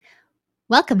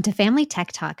Welcome to Family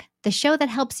Tech Talk, the show that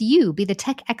helps you be the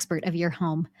tech expert of your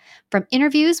home. From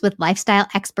interviews with lifestyle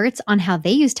experts on how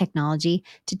they use technology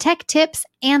to tech tips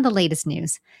and the latest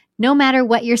news. No matter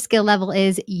what your skill level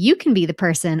is, you can be the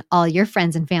person all your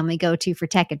friends and family go to for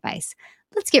tech advice.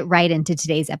 Let's get right into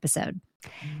today's episode.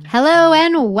 Hello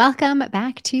and welcome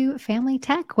back to Family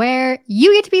Tech, where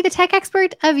you get to be the tech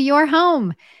expert of your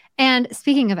home. And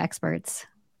speaking of experts,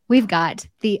 we've got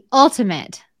the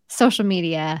ultimate social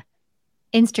media,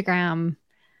 Instagram,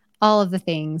 all of the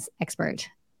things expert.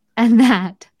 And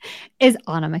that is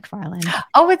Anna McFarland.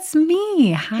 Oh, it's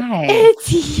me. Hi.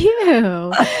 It's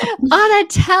you. Anna,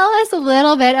 tell us a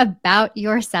little bit about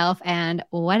yourself and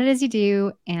what it is you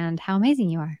do and how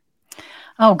amazing you are.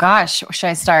 Oh, gosh. Should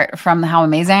I start from how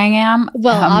amazing I am?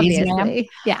 Well, how obviously.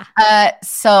 Yeah.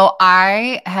 So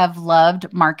I have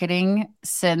loved marketing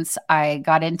since I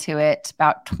got into it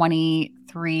about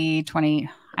 23, 20.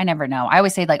 I never know. I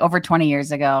always say like over 20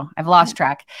 years ago. I've lost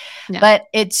track. Yeah. But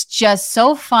it's just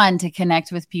so fun to connect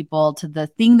with people to the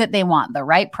thing that they want, the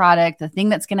right product, the thing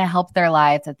that's going to help their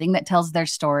life, the thing that tells their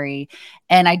story.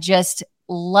 And I just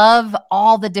love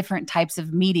all the different types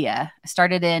of media. I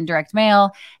started in direct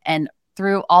mail and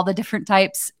through all the different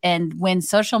types. And when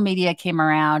social media came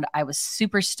around, I was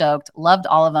super stoked, loved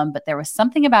all of them. But there was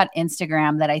something about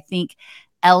Instagram that I think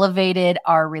elevated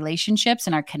our relationships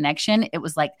and our connection. It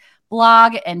was like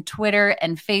blog and Twitter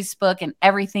and Facebook and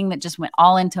everything that just went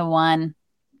all into one.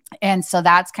 And so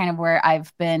that's kind of where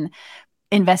I've been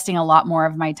investing a lot more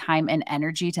of my time and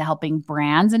energy to helping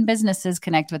brands and businesses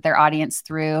connect with their audience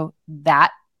through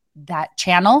that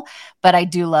channel. But I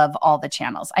do love all the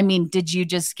channels. I mean, did you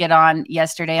just get on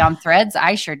yesterday on Threads?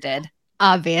 I sure did.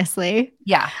 Obviously.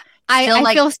 Yeah.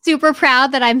 I feel super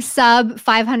proud that I'm sub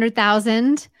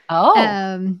 500,000. Oh,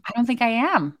 I don't think I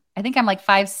am. I think I'm like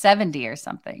 570 or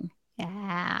something.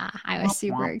 Yeah, I was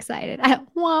super excited.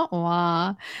 Wah,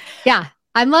 wah. Yeah,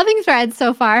 I'm loving Threads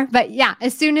so far. But yeah,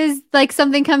 as soon as like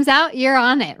something comes out, you're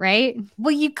on it, right?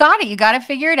 Well, you got it. You got to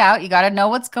figure it out. You got to know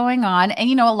what's going on.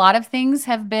 And, a lot of things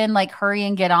have been like hurry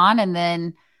and get on. And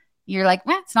then you're like,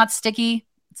 it's not sticky.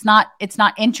 It's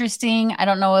not interesting. I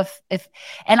don't know if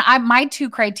my two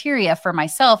criteria for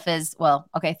myself is, well,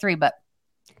 okay, three, but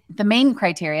the main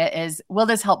criteria is, will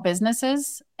this help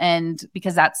businesses? And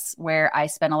because that's where I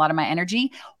spend a lot of my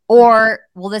energy, or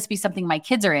will this be something my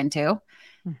kids are into?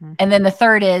 Mm-hmm. And then the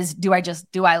third is, do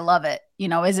I love it?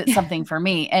 Is it something for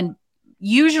me? And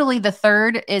usually the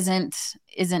third isn't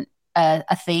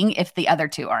a thing if the other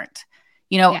two aren't,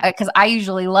 because I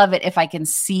usually love it if I can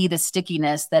see the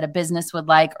stickiness that a business would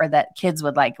like or that kids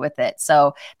would like with it.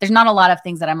 So there's not a lot of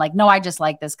things that I'm like, no, I just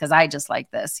like this because I just like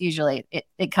this. Usually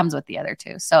it comes with the other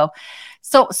two. So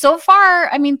far,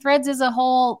 I mean, Threads is a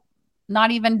whole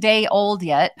not even day old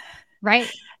yet. Right.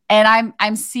 And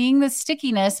I'm seeing the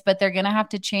stickiness, but they're going to have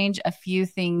to change a few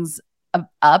things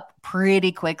up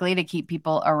pretty quickly to keep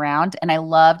people around. And I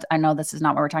know this is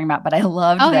not what we're talking about, but I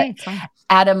loved that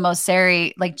Adam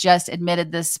Mosseri just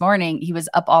admitted this morning, he was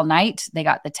up all night. They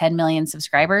got the 10 million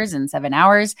subscribers in 7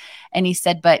 hours. And he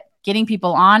said, but getting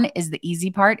people on is the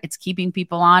easy part. It's keeping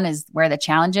people on is where the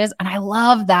challenge is. And I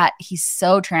love that he's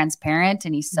so transparent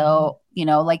and he's so,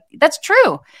 that's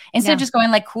true. Instead of just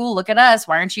going like, cool, look at us.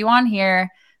 Why aren't you on here?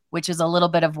 Which is a little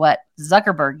bit of what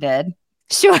Zuckerberg did.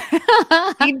 Sure.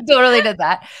 He totally did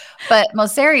that. But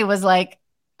Mosseri was like,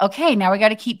 okay, now we got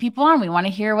to keep people on. We want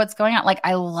to hear what's going on. Like,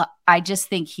 I just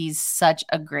think he's such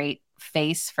a great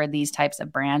face for these types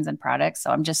of brands and products. So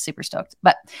I'm just super stoked,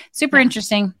 but super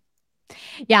interesting.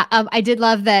 Yeah. I did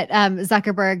love that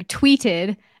Zuckerberg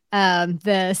tweeted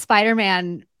the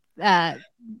Spider-Man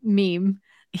meme.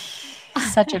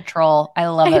 Such a troll. I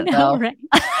love it though. Right?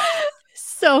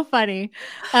 So funny.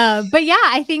 But yeah,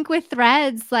 I think with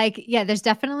Threads, there's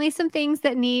definitely some things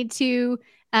that need to,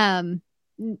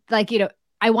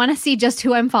 I want to see just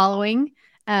who I'm following.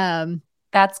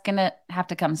 That's going to have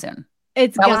to come soon.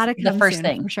 It's got to come the first soon,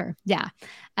 thing for sure. Yeah.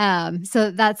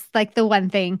 So that's like the one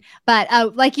thing,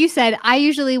 but like you said, I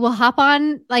usually will hop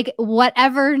on like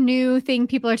whatever new thing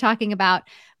people are talking about,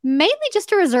 mainly just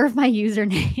to reserve my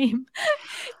username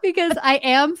because I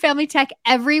am Family Tech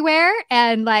everywhere.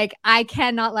 And I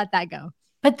cannot let that go.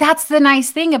 But that's the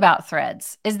nice thing about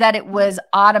Threads is that it was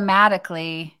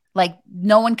automatically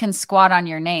no one can squat on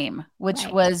your name, which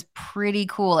was pretty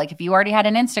cool. Like if you already had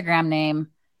an Instagram name,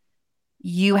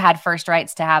 you had first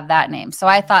rights to have that name. So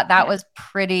I thought that was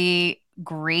pretty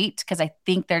great because I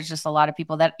think there's just a lot of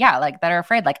people that are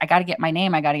afraid, I got to get my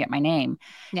name.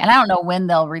 Yeah. And I don't know when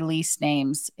they'll release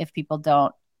names if people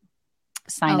don't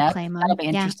sign up. That'll be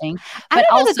interesting. I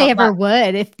don't know that they ever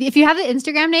would. If you have the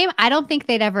Instagram name, I don't think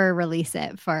they'd ever release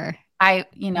it for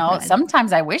Good.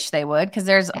 sometimes I wish they would, because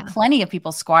there's Yeah. plenty of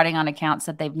people squatting on accounts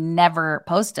that they've never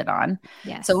posted on.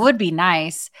 Yes. So it would be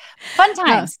nice. Fun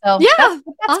times. So Yeah, that's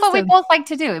what we awesome. both like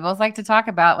to do. We both like to talk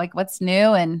about like what's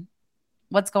new and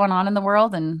what's going on in the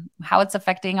world and how it's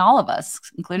affecting all of us,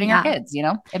 including our kids.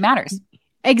 It matters.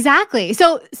 Exactly.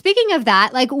 So speaking of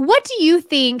that, like, what do you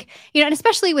think, and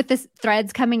especially with this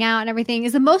Threads coming out and everything,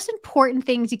 is the most important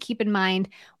thing to keep in mind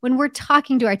when we're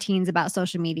talking to our teens about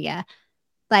social media?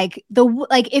 Like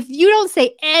if you don't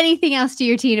say anything else to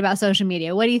your teen about social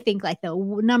media, what do you think like the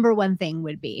number one thing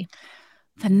would be?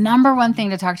 The number one thing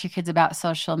to talk to your kids about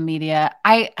social media,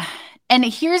 and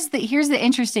here's the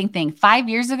interesting thing. 5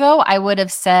 years ago, I would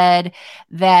have said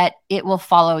that it will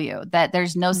follow you, that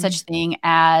there's no such thing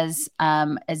as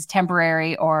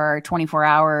temporary or 24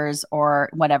 hours or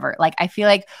whatever. Like, I feel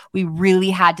like we really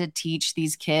had to teach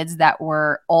these kids that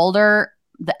were older,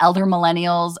 the elder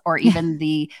millennials, or even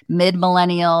the mid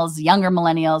millennials, younger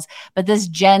millennials. But this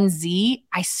Gen Z,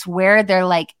 I swear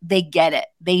they get it.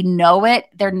 They know it.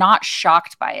 They're not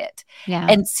shocked by it. Yeah.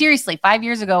 And seriously, 5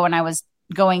 years ago, when I was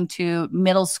going to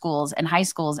middle schools and high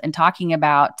schools and talking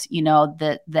about,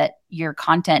 that your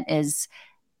content is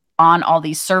on all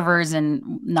these servers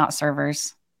and not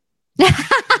servers.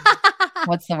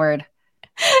 What's the word?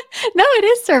 No, it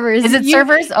is servers. Is it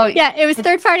servers? Oh, yeah. It was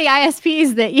third-party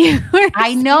ISPs that you were.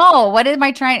 I know. What am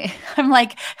I trying? I'm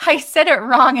like, I said it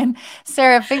wrong and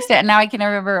Sarah fixed it. And now I can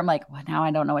remember. I'm like, well, now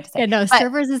I don't know what to say. Yeah, no,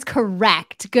 servers is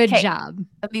correct. Good job.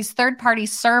 These third-party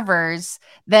servers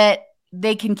that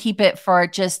they can keep it for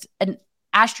just an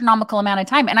astronomical amount of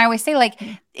time. And I always say, like,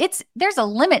 there's a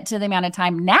limit to the amount of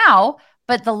time now,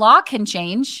 but the law can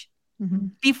change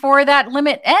before that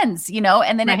limit ends,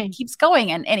 and then it keeps going.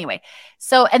 And anyway,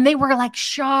 and they were like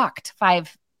shocked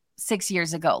 5-6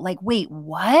 years ago. Like, wait,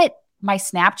 what? My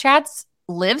Snapchats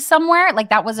live somewhere? Like,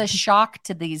 that was a shock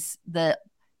to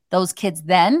those kids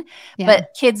then. Yeah.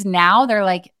 But kids now, they're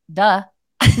like, duh.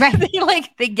 Right.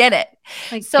 they get it.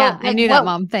 Like, so yeah, I knew that,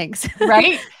 Mom. Thanks.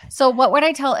 Right. So what would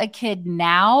I tell a kid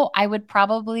now? I would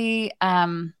probably,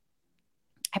 I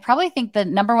probably think the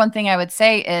number one thing I would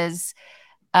say is,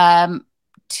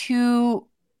 to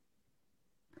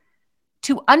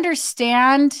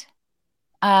understand,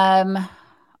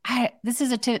 this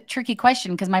is a tricky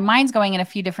question because my mind's going in a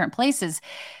few different places,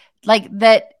 like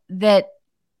that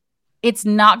it's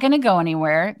not going to go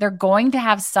anywhere. They're going to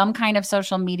have some kind of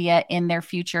social media in their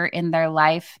future, in their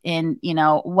life, in,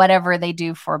 whatever they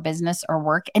do for business or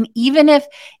work. And even if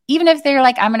they're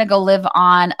like, I'm going to go live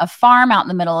on a farm out in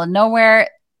the middle of nowhere,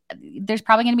 there's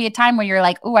probably going to be a time where you're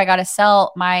like, oh, I got to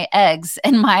sell my eggs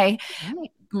and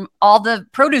all the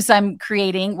produce I'm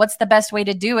creating. What's the best way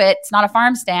to do it? It's not a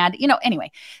farm stand,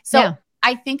 anyway. So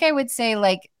I think I would say,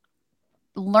 like,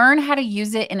 learn how to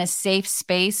use it in a safe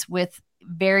space with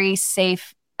very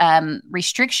safe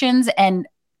restrictions, and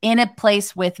in a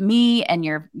place with me and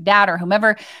your dad or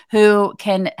whomever who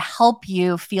can help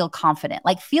you feel confident.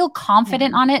 Like, feel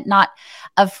confident on it, not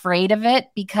afraid of it,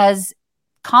 because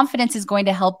confidence is going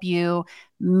to help you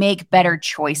make better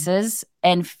choices,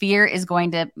 and fear is going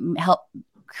to help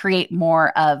create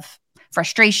more of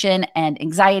frustration and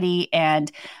anxiety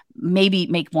and maybe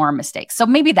make more mistakes. So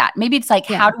maybe it's like,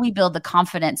 how do we build the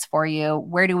confidence for you?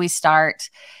 Where do we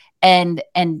start? And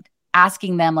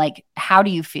asking them, like, how do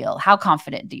you feel? How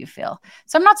confident do you feel?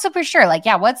 So I'm not super sure. Like,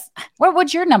 what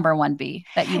would your number one be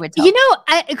that you would tell?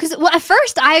 Because at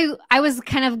first I was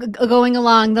kind of going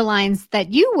along the lines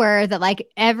that you were, that like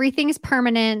everything is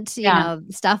permanent, you know,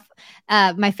 stuff.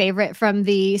 My favorite from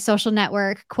the Social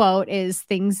Network quote is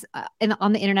things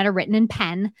on the internet are written in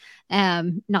pen,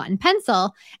 not in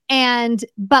pencil.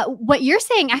 But what you're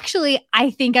saying, actually,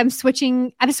 I think I'm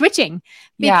switching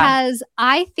because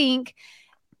I think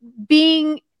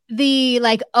being the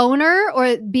like owner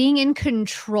or being in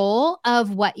control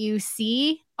of what you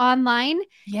see online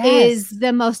is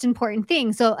the most important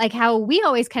thing. So like how we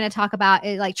always kind of talk about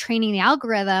it, like training the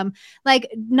algorithm, like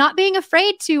not being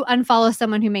afraid to unfollow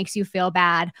someone who makes you feel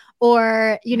bad,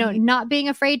 or, not being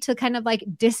afraid to kind of like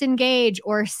disengage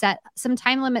or set some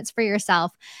time limits for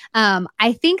yourself.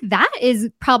 I think that is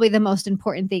probably the most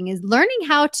important thing, is learning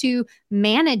how to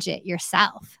manage it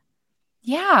yourself.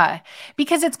 Yeah,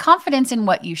 because it's confidence in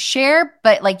what you share,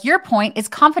 but like your point is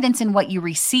confidence in what you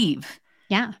receive.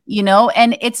 Yeah.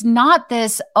 And it's not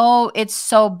this, oh, it's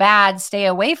so bad, stay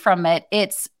away from it.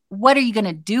 It's, what are you going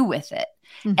to do with it?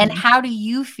 Mm-hmm. And how do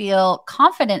you feel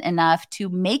confident enough to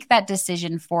make that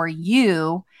decision for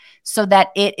you so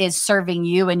that it is serving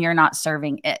you and you're not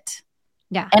serving it?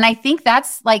 Yeah. And I think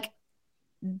that's like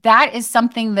that is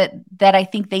something that I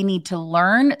think they need to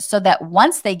learn, so that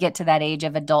once they get to that age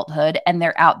of adulthood and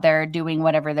they're out there doing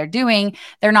whatever they're doing,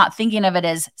 they're not thinking of it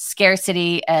as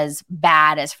scarcity, as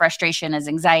bad, as frustration, as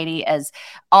anxiety, as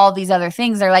all these other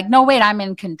things. They're like, no, wait, I'm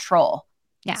in control.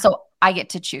 Yeah. So I get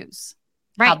to choose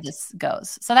how this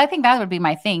goes. So I think that would be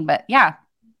my thing. But yeah.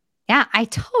 Yeah, I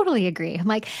totally agree. I'm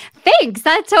like, thanks.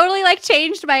 That totally like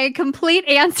changed my complete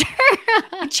answer.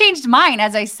 It changed mine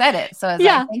as I said it. So I was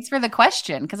like, thanks for the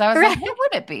question. Cause I was like, what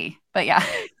would it be? But yeah.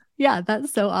 Yeah,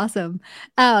 that's so awesome.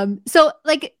 So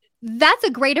like, that's a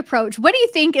great approach. What do you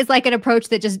think is like an approach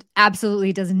that just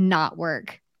absolutely does not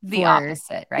work? The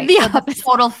opposite, right? The opposite. The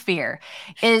total fear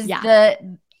is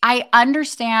I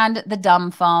understand the dumb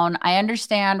phone. I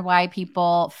understand why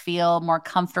people feel more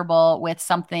comfortable with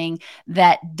something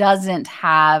that doesn't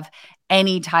have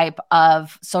any type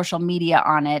of social media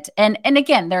on it. And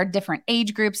again, there are different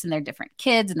age groups and there are different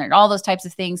kids and there are all those types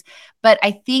of things. But I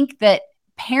think that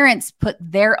parents put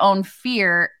their own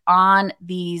fear on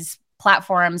these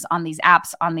platforms, on these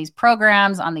apps, on these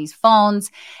programs, on these phones.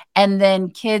 And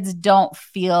then kids don't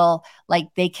feel like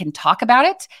they can talk about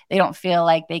it. They don't feel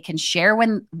like they can share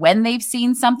when they've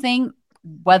seen something,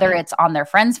 whether it's on their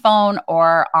friend's phone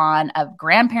or on a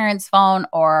grandparent's phone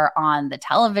or on the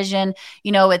television.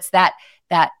 You know, it's that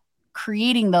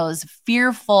creating those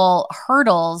fearful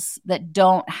hurdles that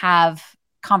don't have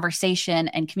conversation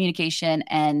and communication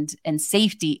and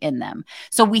safety in them.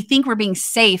 So we think we're being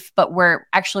safe, but we're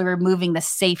actually removing the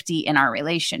safety in our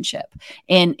relationship,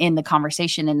 in the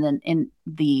conversation, and then in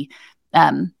the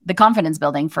confidence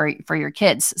building for your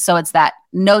kids. So it's that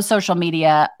no social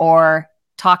media or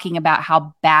talking about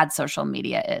how bad social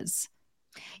media is.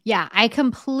 Yeah, I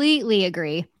completely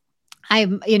agree.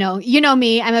 I'm, you know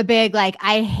me, I'm a big, like,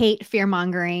 I hate fear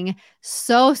mongering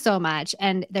so much.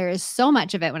 And there is so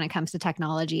much of it when it comes to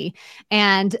technology.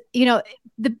 And,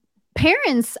 the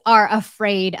parents are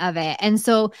afraid of it. And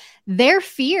so their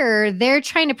fear, they're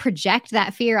trying to project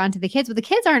that fear onto the kids, but the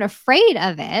kids aren't afraid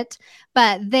of it,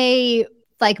 but they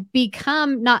like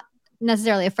become not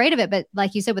necessarily afraid of it, but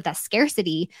like you said, with that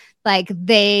scarcity, like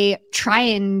they try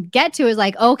and get to is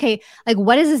like, okay, like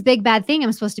what is this big bad thing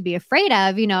I'm supposed to be afraid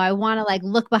of? I want to like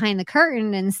look behind the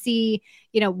curtain and see,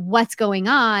 what's going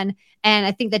on. And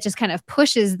I think that just kind of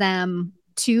pushes them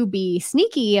to be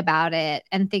sneaky about it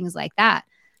and things like that.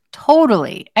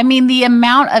 Totally. I mean, the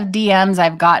amount of DMs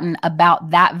I've gotten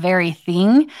about that very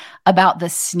thing, about the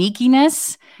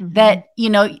sneakiness that,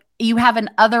 you have an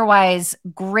otherwise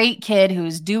great kid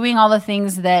who's doing all the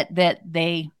things that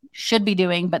they should be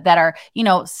doing, but that are,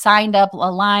 signed up,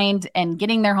 aligned, and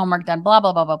getting their homework done, blah,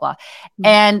 blah, blah, blah, blah.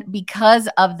 And because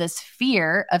of this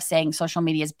fear of saying social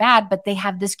media is bad, but they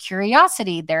have this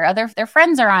curiosity, their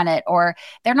friends are on it, or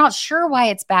they're not sure why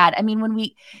it's bad. I mean, when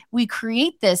we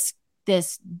create this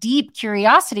deep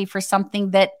curiosity for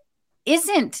something that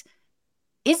isn't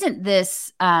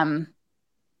this,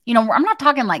 I'm not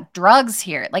talking like drugs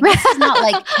here. Like, this is not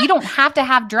like, you don't have to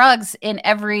have drugs in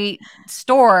every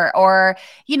store, or,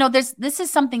 this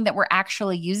is something that we're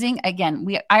actually using. Again,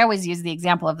 I always use the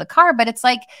example of the car, but it's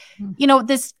like,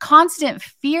 this constant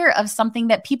fear of something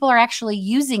that people are actually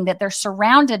using, that they're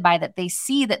surrounded by, that they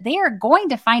see, that they are going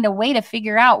to find a way to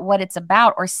figure out what it's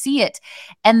about or see it.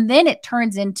 And then it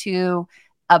turns into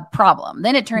a problem.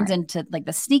 Then it turns into like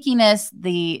the sneakiness,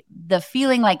 the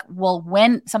feeling like, well,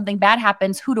 when something bad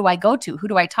happens, who do I go to? Who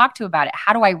do I talk to about it?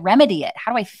 How do I remedy it?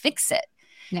 How do I fix it?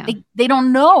 Yeah. They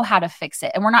don't know how to fix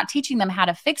it. And we're not teaching them how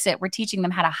to fix it. We're teaching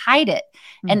them how to hide it.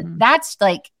 And that's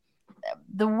like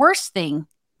the worst thing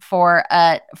for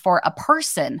a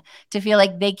person, to feel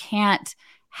like they can't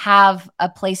have a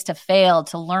place to fail,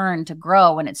 to learn, to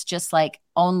grow. And it's just like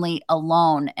only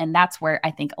alone. And that's where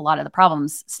I think a lot of the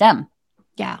problems stem.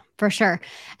 Yeah, for sure.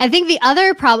 I think the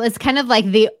other problem is kind of like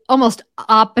the almost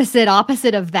opposite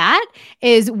of that,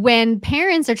 is when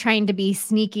parents are trying to be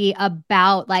sneaky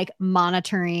about like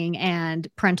monitoring and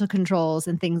parental controls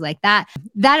and things like that.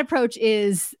 That approach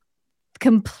is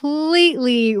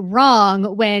completely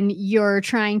wrong when you're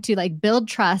trying to like build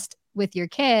trust with your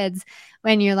kids,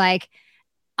 when you're like,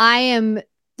 I am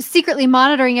secretly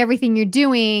monitoring everything you're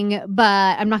doing,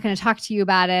 but I'm not going to talk to you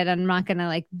about it. I'm not going to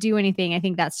like do anything. I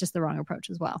think that's just the wrong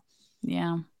approach as well.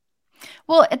 Yeah.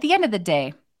 Well, at the end of the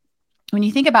day, when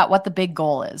you think about what the big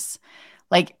goal is,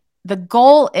 like the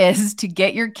goal is to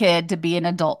get your kid to be an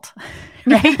adult,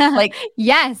 right? Like,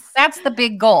 yes, that's the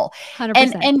big goal.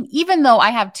 100%. And even though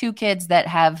I have 2 kids that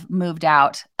have moved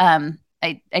out, I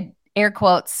air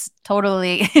quotes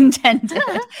totally intended,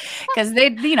 because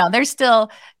they're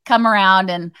still come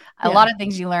around, and a lot of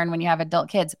things you learn when you have adult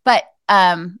kids. But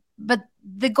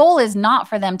the goal is not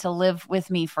for them to live with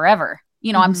me forever.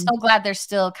 you know, I'm so glad they're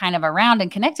still kind of around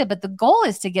and connected, but the goal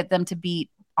is to get them to be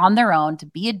on their own, to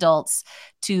be adults,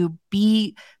 to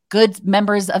be good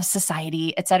members of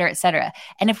society, et cetera, et cetera.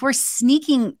 And if we're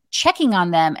checking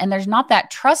on them and there's not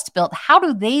that trust built, how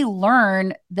do they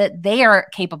learn that they are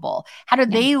capable? How do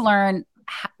they learn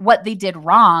what they did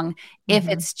wrong if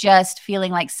it's just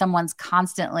feeling like someone's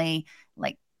constantly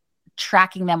like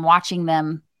tracking them, watching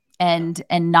them, and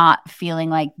not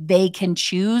feeling like they can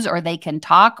choose or they can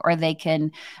talk or they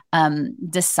can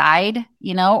decide,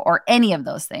 you know, or any of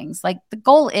those things. Like the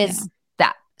goal is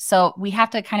that. So we have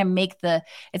to kind of make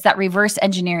it's that reverse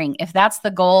engineering. If that's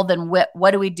the goal, then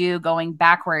what do we do going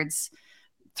backwards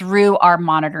through our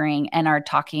monitoring and our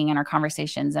talking and our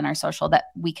conversations and our social, that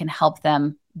we can help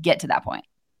them get to that point?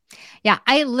 Yeah,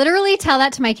 I literally tell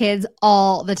that to my kids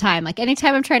all the time. Like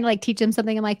anytime I'm trying to like teach them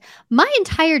something, I'm like, my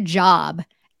entire job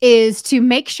is to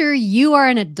make sure you are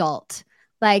an adult.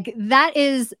 Like that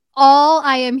is all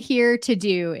I am here to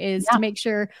do, is to make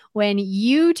sure when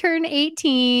you turn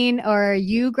 18 or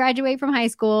you graduate from high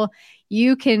school,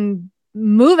 you can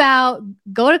move out,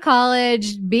 go to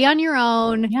college, be on your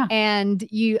own. Yeah. And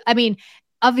I mean,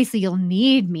 obviously you'll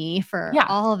need me for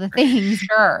all of the things.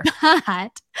 Sure.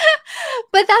 But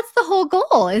that's the whole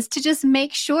goal, is to just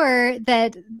make sure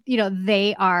that, you know,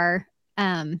 they are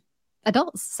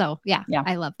adults. So yeah,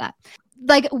 I love that.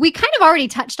 Like we kind of already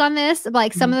touched on this,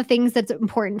 like some of the things that's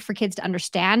important for kids to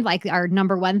understand, like our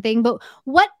number one thing, but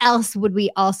what else would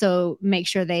we also make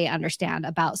sure they understand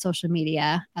about social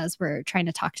media as we're trying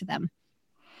to talk to them?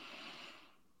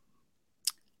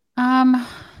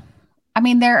 I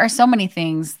mean, there are so many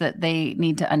things that they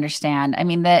need to understand. I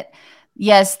mean, that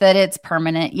it's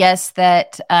permanent. Yes,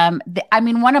 that, I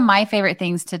mean, one of my favorite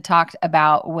things to talk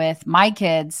about with my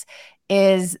kids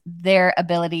is their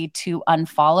ability to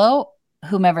unfollow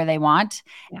whomever they want.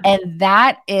 Yeah. And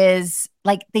that is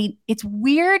like, it's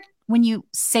weird when you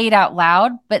say it out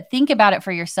loud, but think about it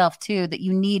for yourself too, that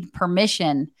you need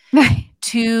permission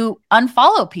to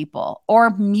unfollow people or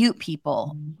mute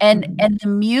people. And the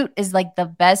mute is like the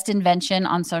best invention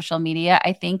on social media,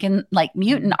 I think, and like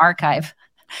mute and archive.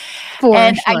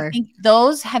 I think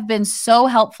those have been so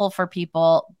helpful for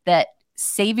people, that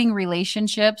saving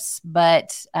relationships,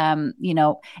 but, you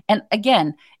know, and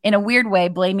again, in a weird way,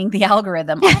 blaming the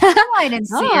algorithm. I didn't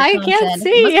see I can't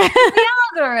see the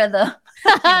algorithm.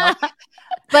 You know?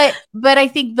 But I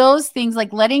think those things,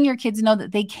 like letting your kids know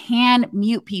that they can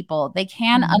mute people, they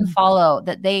can unfollow,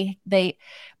 that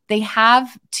they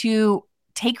have to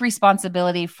take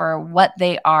responsibility for what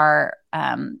they are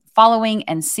following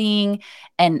and seeing.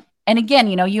 And again,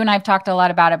 you know, you and I have talked a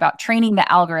lot about training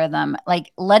the algorithm,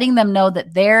 like letting them know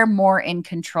that they're more in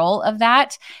control of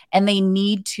that, and they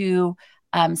need to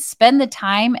spend the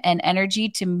time and energy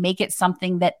to make it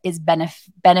something that is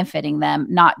benefiting them,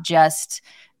 not just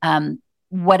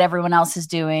what everyone else is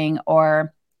doing,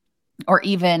 or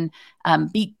even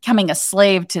becoming a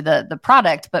slave to the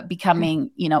product, but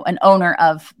becoming, you know, an owner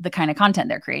of the kind of content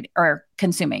they're creating or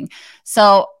consuming.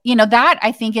 So, you know, that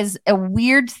I think is a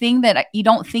weird thing that you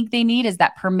don't think they need, is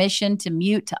that permission to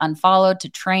mute, to unfollow, to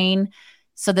train,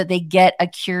 so that they get a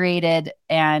curated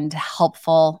and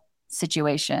helpful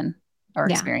situation or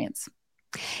experience.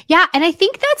 Yeah. And I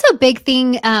think that's a big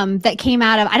thing that came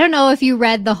out of, I don't know if you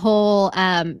read the whole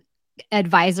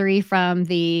advisory from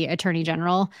the Attorney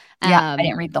General. I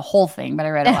didn't read the whole thing, but I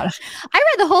read a lot of it. I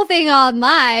read the whole thing on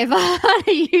live on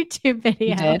a YouTube video.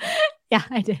 You did? Yeah,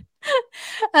 I did.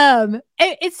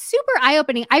 It's super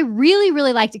eye-opening. I really,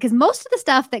 really liked it, because most of the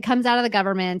stuff that comes out of the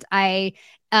government, I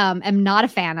am not a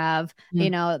fan of. You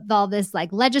know, all this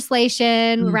like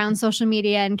legislation around social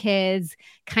media and kids,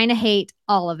 kind of hate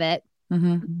all of it.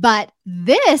 But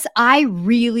this I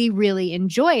really, really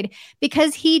enjoyed,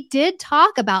 because he did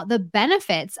talk about the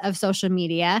benefits of social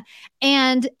media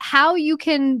and how you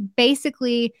can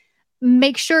basically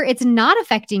make sure it's not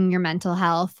affecting your mental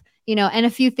health, you know, and a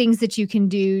few things that you can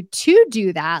do to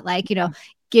do that. Like, you know,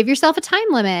 give yourself a time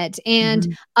limit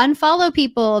and unfollow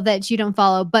people that you don't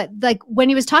follow. But like when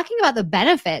he was talking about the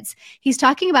benefits, he's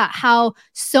talking about how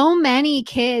so many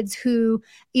kids who,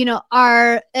 you know,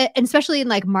 are, especially in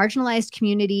like marginalized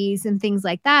communities and things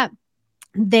like that,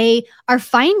 they are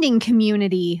finding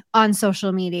community on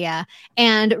social media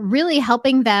and really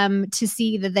helping them to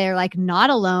see that they're like not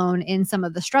alone in some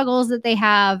of the struggles that they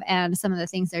have and some of the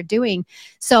things they're doing.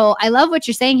 So I love what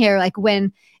you're saying here. Like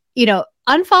when, you know,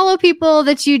 unfollow people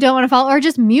that you don't want to follow, or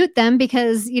just mute them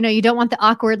because, you know, you don't want the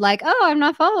awkward, like, oh, I'm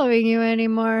not following you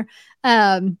anymore.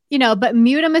 You know, but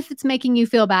mute them if it's making you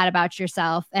feel bad about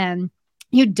yourself. And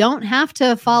You don't have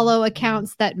to follow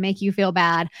accounts that make you feel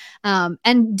bad,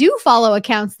 and do follow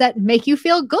accounts that make you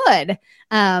feel good.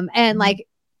 And like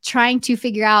trying to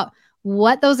figure out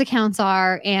what those accounts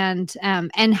are and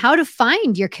how to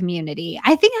find your community.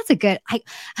 I think that's a good.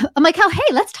 I'm like, oh,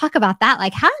 hey, let's talk about that.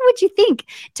 Like, how would you think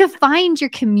to find your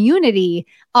community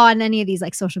on any of these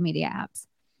like social media apps?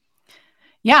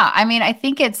 Yeah, I mean, I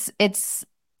think it's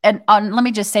and let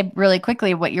me just say really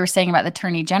quickly what you were saying about the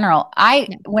Attorney General.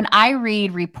 When I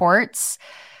read reports,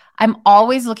 I'm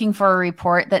always looking for a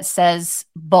report that says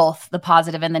both the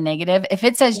positive and the negative. If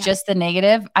it says just the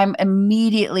negative, I'm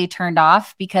immediately turned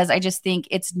off because I just think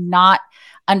it's not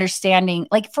understanding,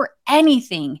 like for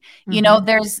anything, you know,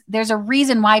 there's a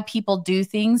reason why people do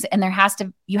things, and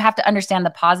you have to understand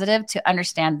the positive to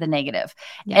understand the negative.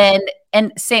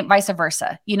 And same vice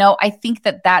versa. You know, I think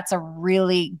that that's a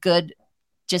really good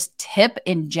just tip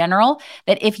in general,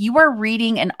 that if you are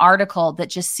reading an article that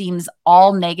just seems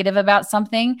all negative about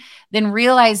something, then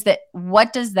realize that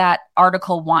what does that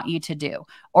article want you to do?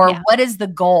 Or what is the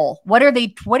goal? What are they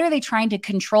trying to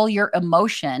control your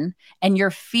emotion and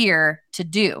your fear to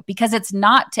do? Because it's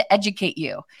not to educate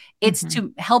you. It's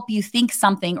to help you think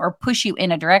something or push you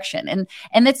in a direction.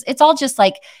 And it's all just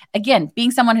like, again,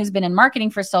 being someone who's been in marketing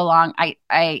for so long,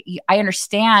 I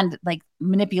understand like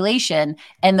manipulation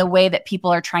and the way that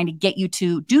people are trying to get you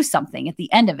to do something at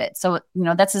the end of it. So, you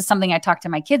know, that's just something I talk to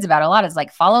my kids about a lot, is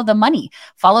like, follow the money,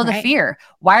 follow the fear.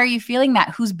 Why are you feeling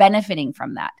that? Who's benefiting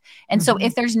from that? And so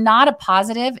if there's not a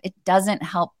positive, it doesn't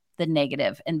help the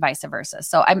negative, and vice versa.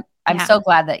 So I'm so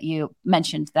glad that you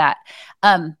mentioned that.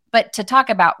 But to talk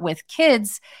about with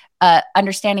kids,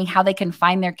 understanding how they can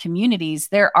find their communities,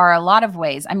 there are a lot of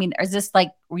ways. I mean, is this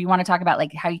like, you want to talk about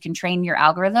like how you can train your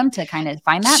algorithm to kind of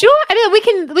find that? Sure. I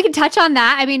mean, we can touch on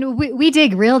that. I mean, we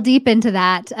dig real deep into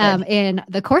that in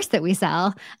the course that we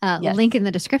sell. Link in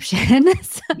the description.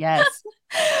 Yes.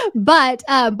 But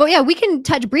yeah, we can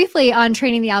touch briefly on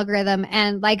training the algorithm,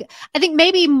 and like, I think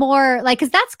maybe more like, cause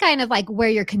that's kind of like where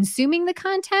you're consuming the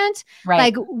content. Right.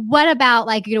 Like, what about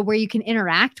like, you know, where you can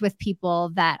interact with people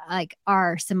that like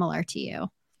are similar to you?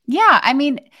 Yeah. I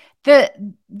mean,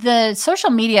 the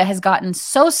social media has gotten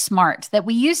so smart that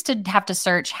we used to have to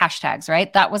search hashtags,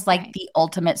 right? That was like the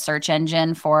ultimate search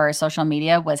engine for social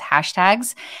media, was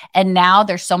hashtags. And now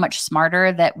they're so much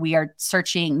smarter that we are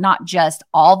searching not just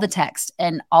all the text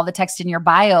and all the text in your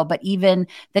bio, but even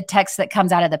the text that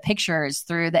comes out of the pictures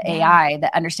through the AI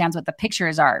that understands what the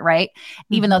pictures are, right?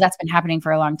 Even though that's been happening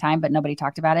for a long time, but nobody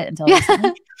talked about it until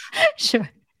recently. Sure.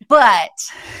 But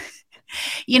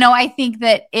you know, I think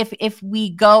that if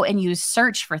we go and use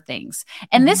search for things,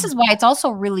 and this is why it's also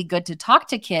really good to talk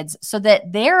to kids so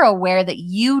that they're aware that,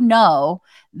 you know,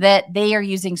 that they are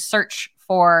using search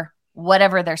for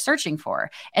whatever they're searching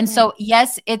for. And so,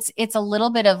 yes, it's a little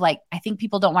bit of like, I think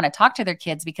people don't want to talk to their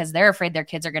kids because they're afraid their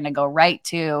kids are going to go right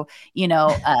to, you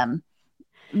know,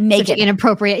 naked. Such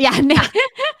inappropriate. Yeah.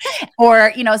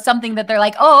 Or, you know, something that they're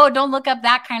like, oh, don't look up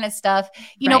that kind of stuff,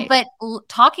 you know, but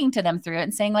talking to them through it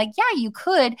and saying like, yeah, you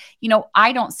could, you know,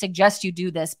 I don't suggest you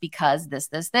do this because this.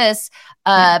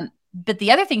 But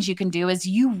the other things you can do is,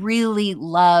 you really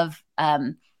love,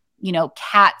 you know,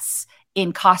 cats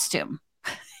in costume.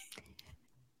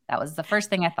 That was the first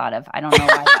thing I thought of. I don't know why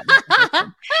that was the first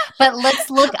thing. But let's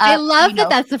look up. I love that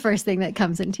that's the first thing that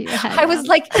comes into your head. I was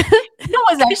like, that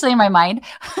was actually in my mind.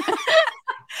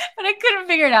 But I couldn't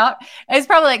figure it out. It's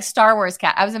probably like Star Wars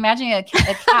cat. I was imagining a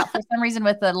cat for some reason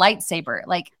with a lightsaber.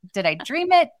 Like, did I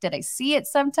dream it? Did I see it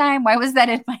sometime? Why was that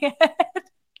in my head?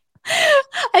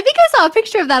 I think I saw a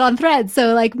picture of that on Threads.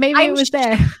 So like maybe it was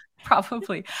there.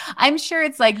 Probably. I'm sure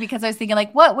it's like, because I was thinking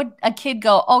like, what would a kid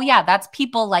go, oh yeah, that's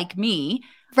people like me,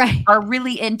 right, are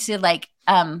really into like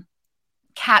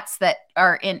cats that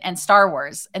are in and Star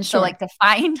Wars. And so like to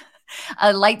find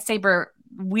a lightsaber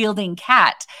wielding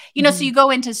cat, you know, so you go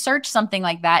into search something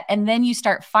like that, and then you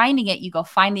start finding it, you go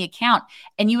find the account,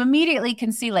 and you immediately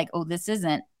can see like, oh, this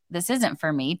isn't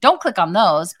for me. Don't click on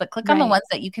those, but click on the ones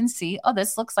that you can see, oh,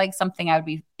 this looks like something I would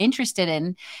be interested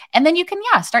in. And then you can,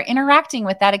 start interacting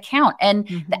with that account. And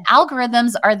the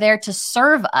algorithms are there to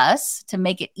serve us, to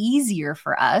make it easier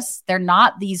for us. They're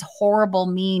not these horrible,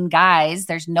 mean guys.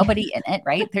 There's nobody in it,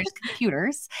 right? There's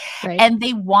computers. And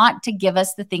they want to give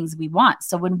us the things we want.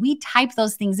 So when we type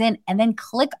those things in and then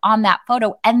click on that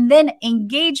photo and then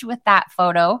engage with that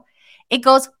photo, it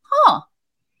goes,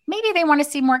 maybe they want to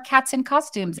see more cats in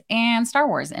costumes and Star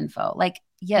Wars info. Like,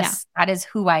 yes, that is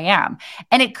who I am.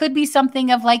 And it could be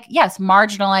something of like, yes,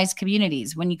 marginalized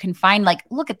communities, when you can find like,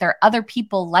 look at, there are other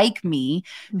people like me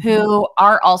who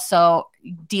are also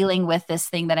dealing with this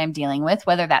thing that I'm dealing with,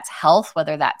 whether that's health,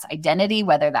 whether that's identity,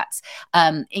 whether that's,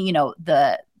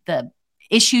 the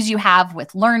issues you have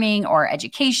with learning or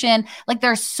education. Like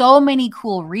there's so many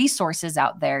cool resources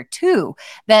out there too,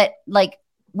 that like,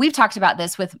 we've talked about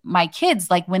this with my kids,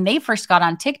 like when they first got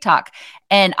on TikTok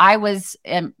and I was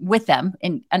with them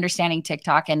in understanding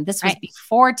TikTok. And this was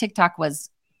before TikTok was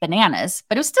bananas,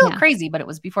 but it was still crazy, but it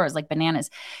was before it was like bananas.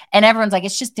 And everyone's like,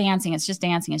 it's just dancing. It's just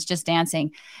dancing. It's just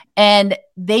dancing. And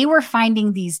they were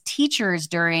finding these teachers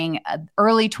during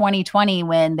early 2020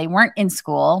 when they weren't in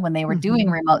school, when they were doing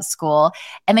remote school.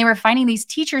 And they were finding these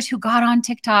teachers who got on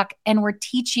TikTok and were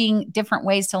teaching different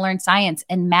ways to learn science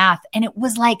and math. And it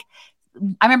was like,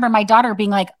 I remember my daughter being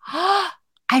like, oh,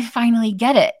 I finally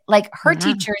get it. Like her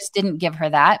teachers didn't give her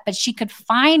that, but she could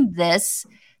find this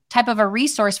type of a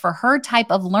resource for her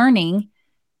type of learning,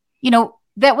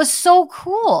 that was so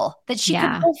cool that she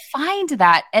could go find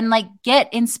that and like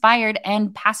get inspired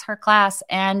and pass her class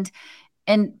and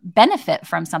benefit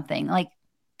from something. Like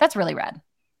that's really rad.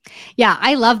 Yeah,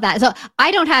 I love that. So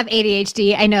I don't have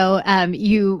ADHD. I know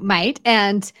you might.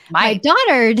 And my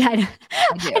daughter, I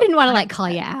didn't want to like call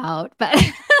you out, but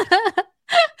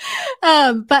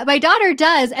but my daughter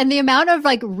does. And the amount of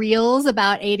like reels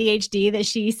about ADHD that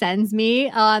she sends me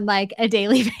on like a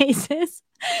daily basis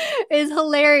is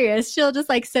hilarious. She'll just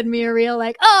like send me a reel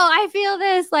like, oh, I feel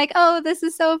this, like, oh, this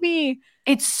is so me.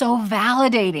 It's so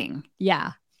validating.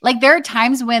 Yeah. Like there are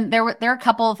times when there are a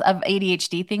couple of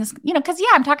ADHD things, because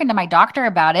I'm talking to my doctor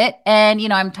about it, and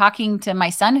I'm talking to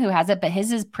my son who has it, but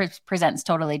his presents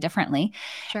totally differently.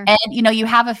 Sure. And you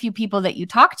have a few people that you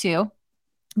talk to,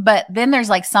 but then there's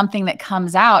like something that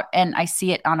comes out, and I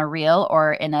see it on a reel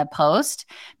or in a post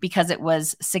because it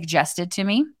was suggested to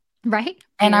me, right?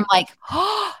 And I'm like,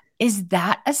 oh, is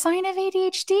that a sign of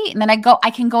ADHD? And then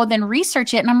I can go then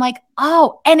research it, and I'm like,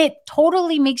 oh, and it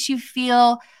totally makes you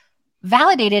feel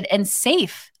validated and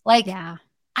safe. Like,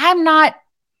 I'm not,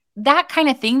 that kind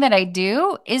of thing that I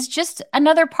do is just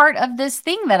another part of this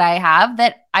thing that I have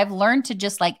that I've learned to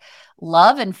just like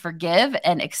love and forgive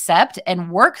and accept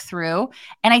and work through.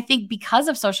 And I think because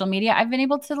of social media, I've been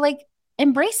able to like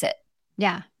embrace it.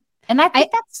 Yeah. And I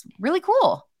think that's really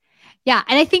cool. Yeah.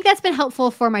 And I think that's been helpful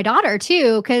for my daughter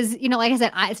too. Cause like I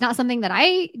said, it's not something that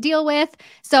I deal with.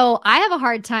 So I have a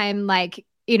hard time, like,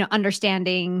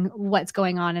 understanding what's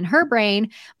going on in her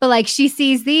brain, but like she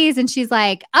sees these and she's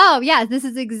like, oh yeah, this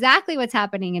is exactly what's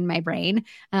happening in my brain.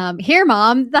 Here,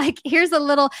 mom, like here's a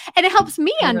little, and it helps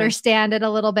me understand it a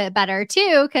little bit better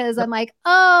too. Cause I'm like,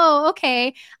 oh,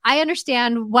 okay. I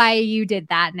understand why you did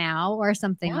that now or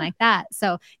something like that.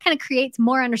 So kind of creates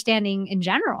more understanding in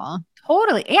general.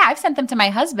 Totally. Yeah. I've sent them to my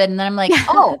husband and then I'm like,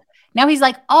 oh, now he's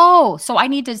like, oh, so I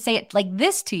need to say it like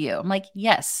this to you. I'm like,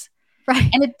 yes.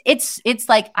 Right. And it's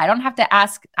like, I don't have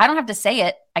to say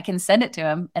it. I can send it to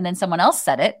him. And then someone else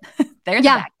said it. There's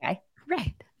that guy.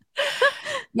 Right.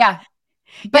 Yeah.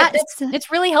 But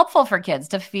it's really helpful for kids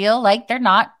to feel like they're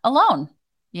not alone,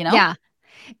 Yeah.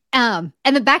 And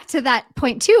then back to that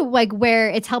point too, like where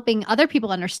it's helping other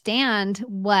people understand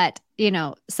what,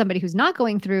 somebody who's not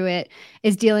going through it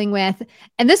is dealing with.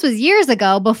 And this was years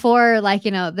ago before like, the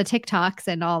TikToks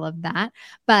and all of that.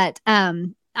 But,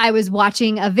 I was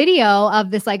watching a video of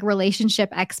this like relationship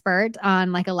expert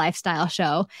on like a lifestyle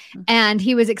show, and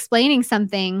he was explaining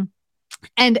something,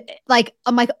 and like,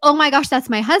 I'm like, oh my gosh, that's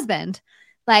my husband.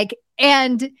 Like,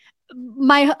 and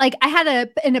I had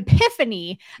an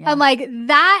epiphany. I'm like,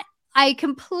 that I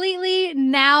completely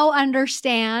now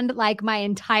understand like my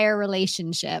entire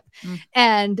relationship.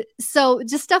 And so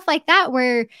just stuff like that,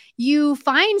 where you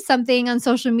find something on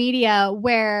social media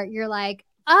where you're like,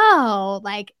 oh,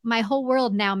 like my whole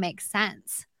world now makes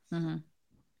sense. Mm-hmm.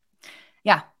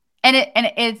 Yeah. And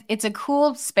it's a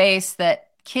cool space that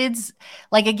kids,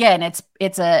 like, again,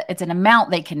 it's an amount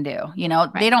they can do,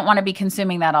 right. They don't want to be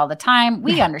consuming that all the time.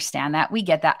 We understand that. We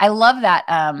get that. I love that,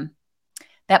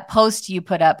 that post you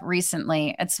put up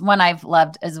recently. It's one I've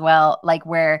loved as well, like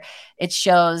where it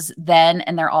shows then,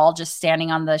 and they're all just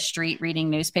standing on the street reading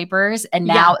newspapers, and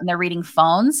now they're reading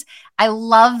phones. I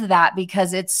love that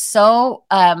because it's so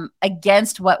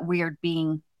against what we're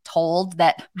being told,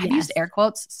 that I've used air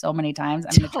quotes so many times.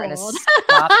 I'm going to try to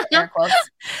stop the air quotes.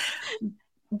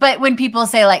 But when people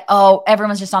say like, oh,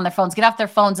 everyone's just on their phones, get off their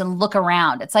phones and look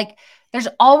around. It's like, there's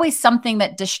always something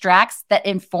that distracts, that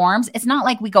informs. It's not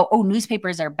like we go, oh,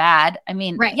 newspapers are bad. I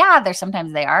mean, there's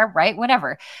sometimes they are, right?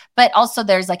 Whatever. But also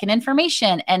there's like an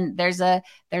information, and there's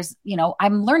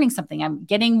I'm learning something. I'm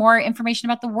getting more information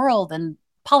about the world and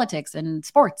politics and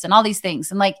sports and all these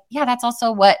things. And like, yeah, that's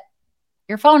also what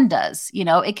your phone does. You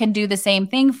know, it can do the same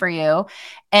thing for you.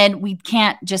 And we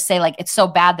can't just say like, it's so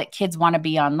bad that kids want to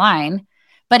be online.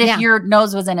 But if your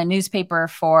nose was in a newspaper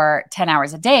for 10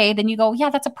 hours a day, then you go, yeah,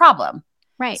 that's a problem.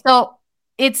 Right. So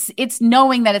it's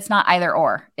knowing that it's not either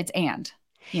or, it's and,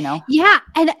 you know? Yeah.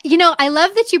 And, you know, I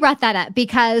love that you brought that up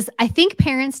because I think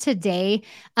parents today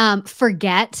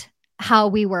forget how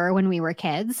we were when we were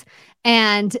kids.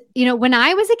 And, you know, when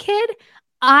I was a kid,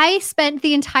 I spent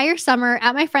the entire summer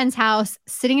at my friend's house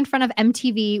sitting in front of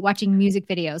MTV watching music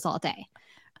videos all day.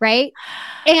 Right.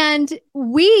 And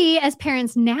we as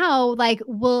parents now, like,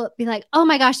 will be like, oh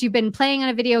my gosh, you've been playing on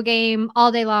a video game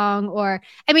all day long. Or,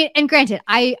 I mean, and granted,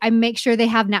 I make sure they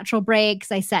have natural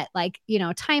breaks. I set like, you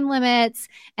know, time limits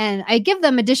and I give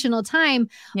them additional time.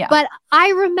 Yeah. But I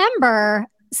remember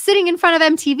sitting in front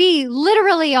of MTV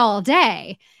literally all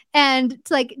day. And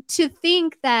to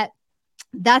think that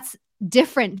that's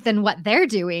different than what they're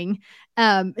doing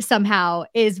somehow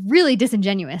is really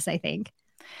disingenuous, I think.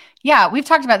 Yeah, we've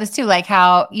talked about this too, like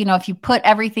how, you know, if you put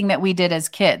everything that we did as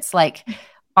kids, like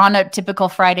on a typical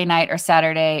Friday night or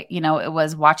Saturday, you know, it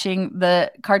was watching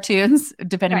the cartoons,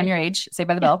 depending on your age, Saved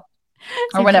by the Bell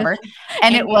or whatever.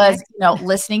 And it was, you know,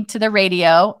 listening to the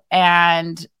radio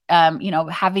and, you know,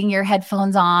 having your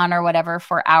headphones on or whatever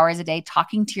for hours a day,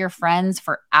 talking to your friends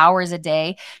for hours a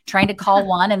day, trying to call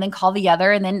one and then call the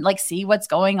other and then like see what's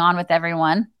going on with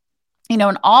everyone, you know,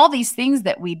 and all these things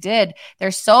that we did.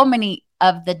 There's so many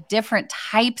of the different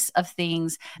types of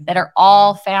things that are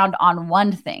all found on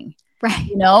one thing. Right.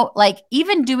 You know, like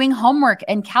even doing homework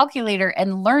and calculator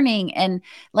and learning and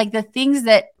like the things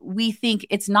that we think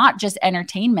it's not just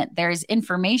entertainment. There's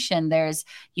information, there's,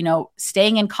 you know,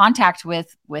 staying in contact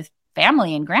with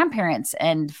family and grandparents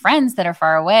and friends that are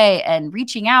far away and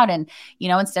reaching out. And, you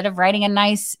know, instead of writing a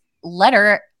nice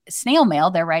letter, snail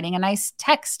mail, they're writing a nice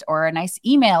text or a nice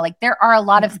email. Like there are a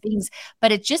lot of things,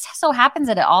 but it just so happens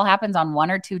that it all happens on one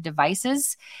or two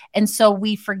devices. And so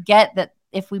we forget that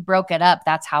if we broke it up,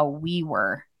 that's how we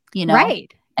were, you know?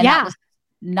 Right. And that was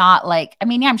not like, I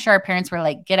mean, yeah, I'm sure our parents were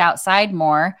like, get outside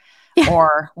more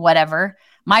or whatever.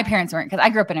 My parents weren't, because I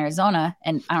grew up in Arizona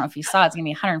and I don't know if you saw, it's going to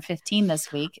be 115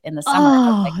 this week in the summer.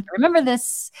 I was like, remember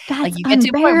this? That's like you get to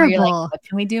a point where you're like, what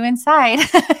can we do inside?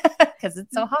 Because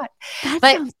it's so hot.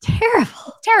 That sounds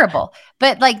terrible. Terrible.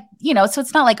 But like, you know, so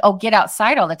it's not like, oh, get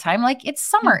outside all the time. Like it's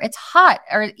summer, it's hot,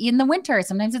 or in the winter,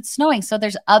 sometimes it's snowing. So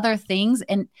there's other things,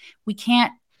 and we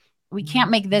can't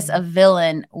make this a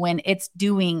villain when it's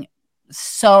doing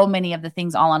so many of the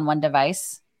things all on one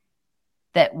device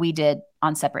that we did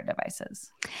on separate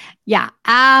devices. Yeah,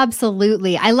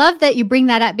 absolutely. I love that you bring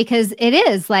that up because it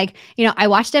is like, you know, I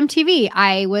watched MTV.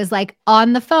 I was like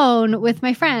on the phone with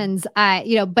my friends,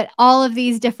 you know, but all of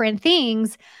these different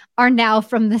things are now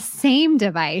from the same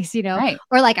device, you know, right.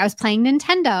 Or like I was playing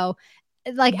Nintendo,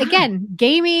 like again,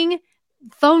 gaming,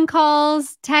 phone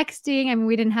calls, texting. I mean,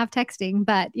 we didn't have texting,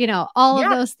 but you know, all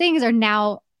of those things are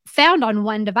now found on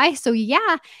one device. So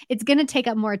yeah, it's going to take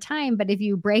up more time. But if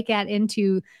you break it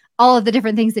into all of the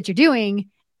different things that you're doing,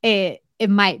 it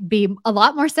might be a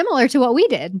lot more similar to what we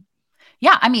did.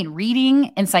 Yeah. I mean,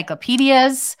 reading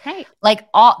encyclopedias, right. Like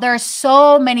there are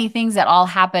so many things that all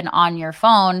happen on your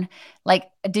phone. Like,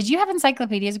 did you have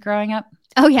encyclopedias growing up?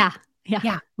 Oh yeah. Yeah.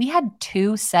 Yeah. We had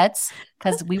 2 sets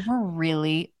because we were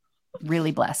really,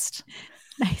 really blessed.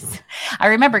 Nice. I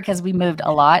remember because we moved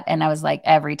a lot and I was like,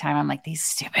 every time I'm like, these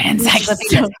stupid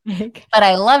encyclopedias. So but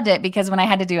I loved it because when I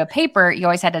had to do a paper, you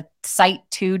always had to cite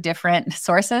 2 different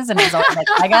sources. And it was always like,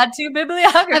 I got 2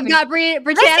 bibliographies. I've got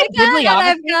Britannica. Bibliography.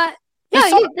 I've got, yeah,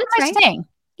 that's right. Saying.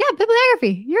 Yeah,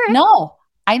 bibliography. You're right. No,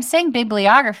 I'm saying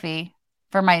bibliography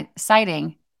for my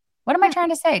citing. What am I trying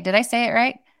to say? Did I say it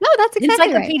right? No, that's exactly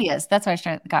encyclopedias. Right. That's what I was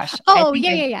trying to, gosh. Oh,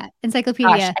 yeah.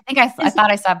 Encyclopedia. Gosh, I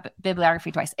thought I saw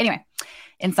bibliography twice. Anyway,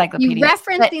 encyclopedia. You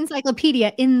referenced the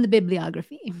encyclopedia in the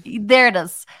bibliography. There it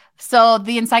is. So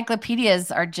the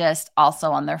encyclopedias are just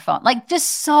also on their phone. Like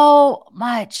just so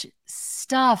much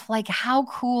stuff. Like how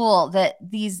cool that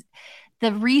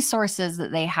the resources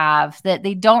that they have, that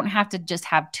they don't have to just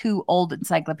have 2 old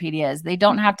encyclopedias. They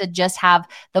don't have to just have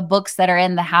the books that are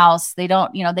in the house. They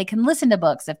don't, you know, they can listen to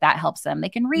books if that helps them. They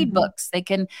can read books. They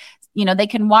can, you know, they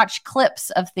can watch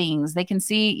clips of things. They can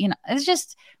see, you know, there's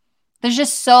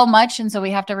just so much. And so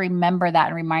we have to remember that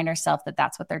and remind ourselves that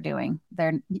that's what they're doing.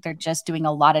 They're just doing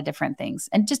a lot of different things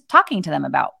and just talking to them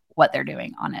about what they're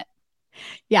doing on it.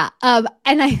 Yeah. And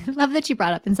I love that you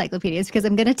brought up encyclopedias because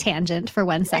I'm going to tangent for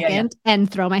 1 second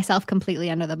and throw myself completely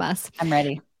under the bus. I'm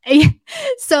ready.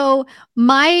 So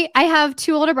I have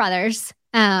 2 older brothers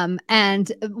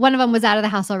And one of them was out of the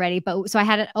house already. But so I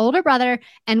had an older brother,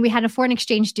 and we had a foreign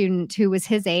exchange student who was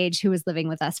his age, who was living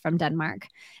with us from Denmark.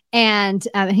 And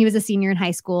he was a senior in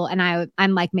high school, and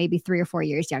I'm like maybe 3 or 4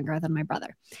 years younger than my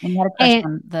brother. And you had a crush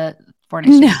on the foreign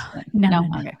exchange student? No.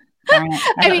 Okay.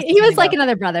 I mean, he was like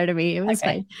another brother to me. It was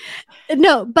fine.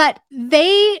 No, but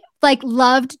they like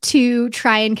loved to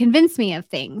try and convince me of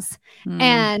things.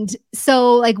 And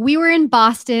so like we were in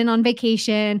Boston on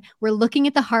vacation. We're looking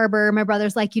at the harbor. My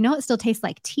brother's like, it still tastes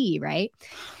like tea, right?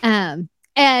 And,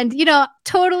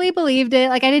 totally believed it.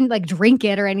 Like I didn't like drink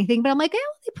it or anything, but I'm like, they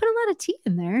put a lot of tea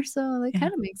in there. So it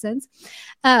kind of makes sense.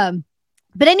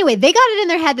 But anyway, they got it in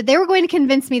their head that they were going to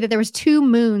convince me that there was 2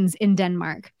 moons in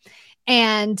Denmark.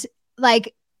 And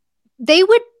like they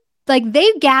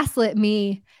gaslit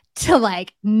me to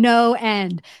like no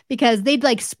end, because they'd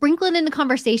like sprinkle it into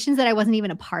conversations that I wasn't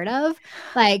even a part of.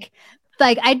 Like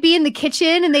I'd be in the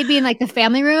kitchen and they'd be in like the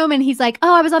family room, and he's like,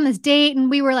 oh, I was on this date and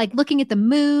we were like looking at the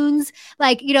moons.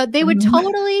 Like, they would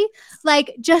totally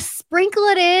like just sprinkle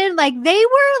it in. Like they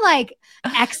were like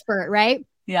expert, right?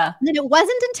 Yeah. And then it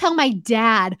wasn't until my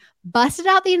dad busted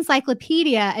out the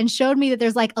encyclopedia and showed me that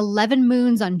there's like 11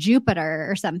 moons on Jupiter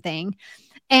or something.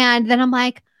 And then I'm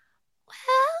like,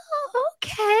 well,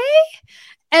 okay.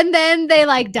 And then they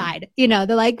like died, they're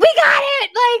like, we got it.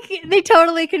 Like they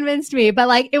totally convinced me. But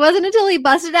like, it wasn't until he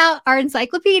busted out our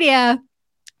encyclopedia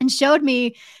and showed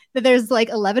me that there's like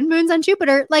 11 moons on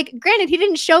Jupiter. Like, granted, he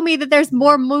didn't show me that there's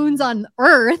more moons on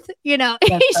Earth, he so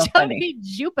showed me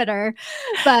Jupiter.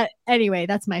 But anyway,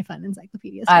 that's my fun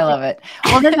encyclopedia story. I love it.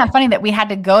 Well, isn't that funny that we had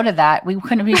to go to that? We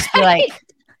couldn't just be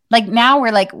like now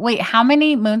we're like, wait, how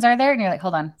many moons are there? And you're like,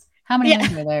 hold on, how many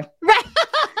moons are there? Right.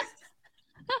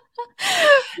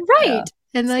 Right. Yeah.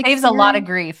 And like saves a lot of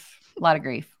grief.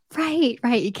 Right.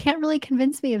 You can't really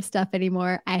convince me of stuff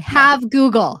anymore. I have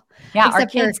Google. Yeah. Our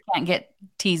kids can't get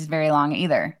teased very long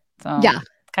either. So yeah,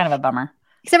 it's kind of a bummer.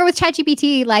 Except for with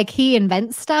ChatGPT, like he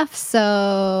invents stuff.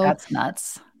 So that's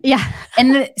nuts. Yeah.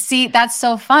 And see, that's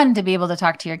so fun to be able to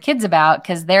talk to your kids about,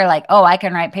 because they're like, oh, I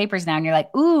can write papers now. And you're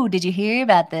like, ooh, did you hear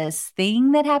about this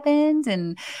thing that happened?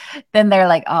 And then they're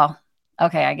like, oh,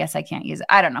 okay, I guess I can't use it.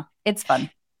 I don't know. It's fun.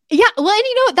 Yeah. Well,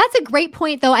 and that's a great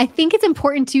point, though. I think it's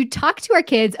important to talk to our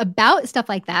kids about stuff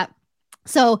like that.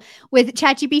 So with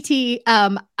ChatGPT,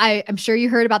 I'm sure you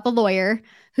heard about the lawyer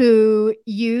who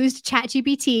used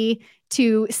ChatGPT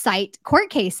to cite court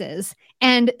cases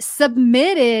and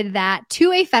submitted that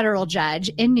to a federal judge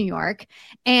in New York.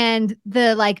 And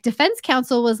the like defense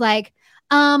counsel was like,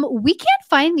 we can't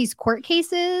find these court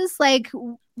cases. Like,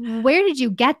 where did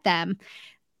you get them?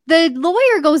 The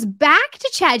lawyer goes back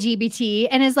to ChatGPT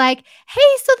and is like, hey,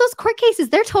 so those court cases,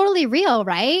 they're totally real,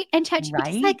 right? And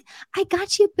ChatGPT's like, I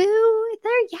got you, boo.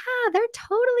 They're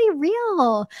totally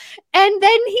real. And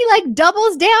then he like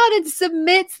doubles down and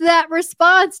submits that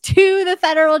response to the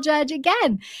federal judge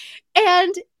again.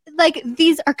 And like,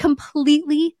 these are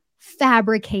completely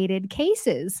fabricated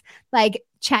cases. Like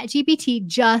ChatGPT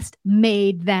just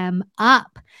made them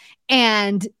up.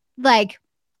 And like,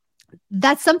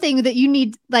 that's something that you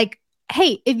need, like,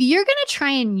 hey, if you're going to try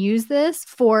and use this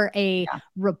for a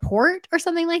report or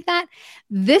something like that,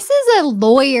 this is a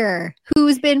lawyer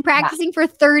who's been practicing for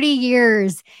 30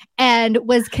 years and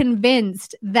was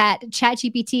convinced that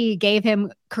ChatGPT gave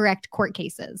him correct court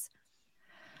cases.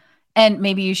 And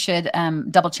maybe you should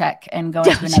double check and go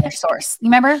into another source. You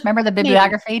remember the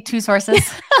bibliography? Maybe. 2 sources.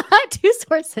 2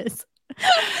 sources.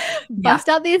 Bust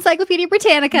out the Encyclopedia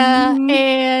Britannica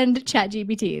and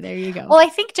ChatGPT. There you go. Well, I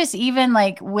think just even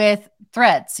like with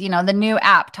Threads, the new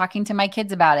app, talking to my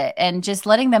kids about it and just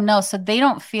letting them know so they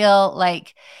don't feel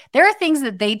like there are things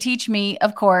that they teach me,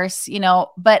 of course,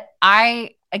 but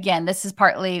again, this is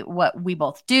partly what we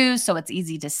both do. So it's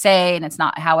easy to say and it's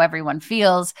not how everyone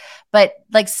feels. But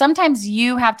like sometimes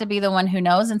you have to be the one who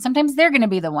knows and sometimes they're going to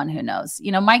be the one who knows.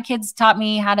 My kids taught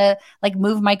me how to like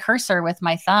move my cursor with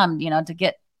my thumb, to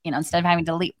get, instead of having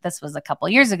to leap. This was a couple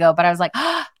of years ago, but I was like,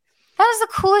 that was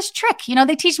the coolest trick.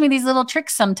 They teach me these little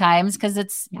tricks sometimes because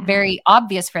it's very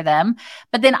obvious for them.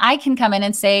 But then I can come in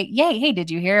and say, yay, hey,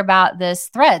 did you hear about this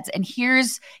Threads? And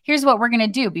here's what we're going to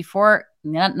do before.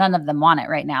 None of them want it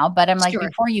right now, but I'm like,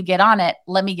 before you get on it,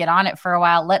 let me get on it for a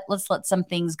while. Let's let some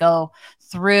things go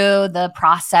through the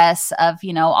process of,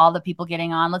 all the people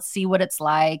getting on. Let's see what it's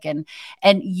like and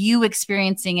you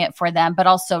experiencing it for them, but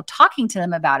also talking to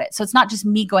them about it. So it's not just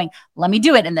me going, let me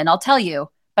do it. And then I'll tell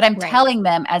you, but I'm telling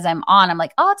them as I'm on, I'm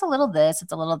like, oh, it's a little this,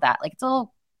 it's a little that, like it's a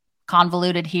little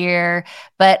convoluted here,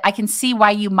 but I can see why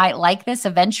you might like this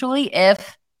eventually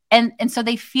and so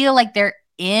they feel like they're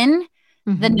in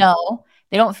the know.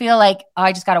 They don't feel like, oh,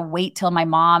 I just got to wait till my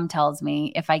mom tells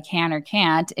me if I can or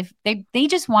can't. If they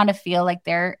just want to feel like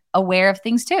they're aware of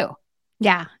things too.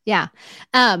 Yeah. Yeah.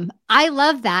 I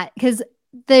love that because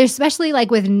there's especially like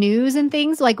with news and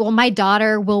things like, well, my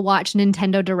daughter will watch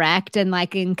Nintendo Direct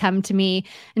and come to me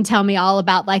and tell me all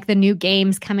about like the new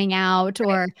games coming out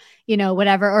or,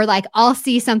 whatever, or like I'll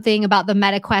see something about the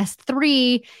MetaQuest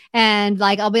 3 and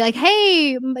like, I'll be like,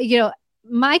 hey,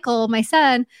 Michael, my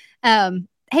son,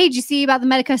 hey, did you see about the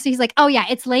MetaQuest? He's like, oh yeah,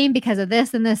 it's lame because of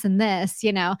this and this and this,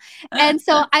 And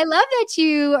so I love that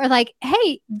you are like,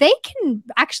 hey, they can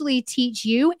actually teach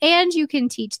you and you can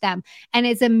teach them. And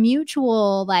it's a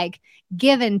mutual like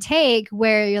give and take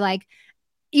where you're like,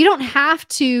 you don't have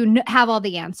to have all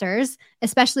the answers,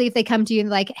 especially if they come to you and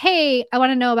like, hey, I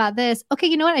want to know about this. Okay,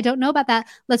 you know what? I don't know about that.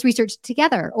 Let's research it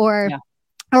together. Or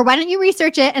why don't you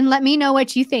research it and let me know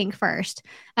what you think first?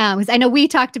 Because I know we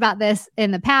talked about this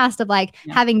in the past of like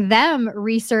having them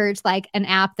research like an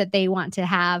app that they want to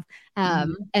have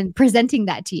and presenting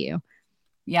that to you.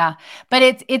 Yeah.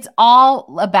 But it's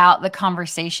all about the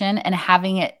conversation and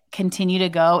having it continue to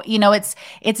go.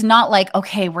 It's not like,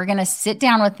 okay, we're going to sit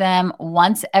down with them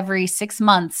once every 6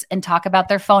 months and talk about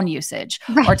their phone usage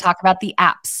or talk about the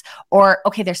apps or,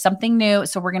 okay, there's something new.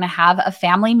 So we're going to have a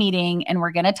family meeting and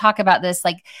we're going to talk about this.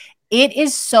 Like it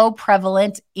is so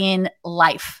prevalent in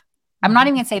life. I'm not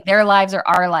even going to say their lives or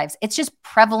our lives. It's just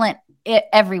prevalent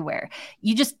everywhere.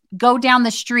 You just go down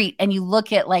the street and you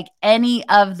look at like any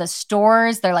of the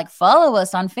stores, they're like, follow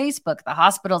us on Facebook. The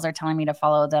hospitals are telling me to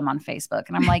follow them on Facebook.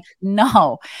 And I'm like,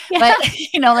 no, but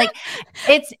like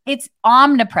it's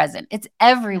omnipresent. It's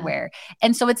everywhere.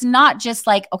 And so it's not just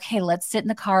like, okay, let's sit in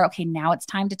the car. Okay, now it's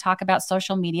time to talk about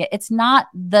social media. It's not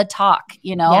the talk,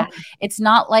 It's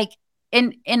not like,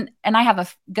 and I have a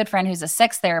good friend who's a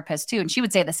sex therapist too. And she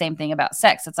would say the same thing about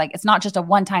sex. It's like, it's not just a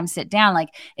one-time sit down,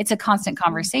 like it's a constant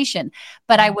conversation.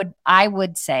 But I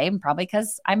would say, probably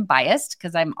because I'm biased,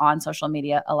 because I'm on social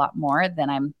media a lot more than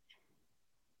I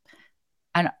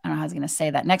don't know how I was going to say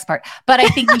that next part, but I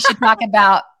think we should talk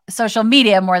about social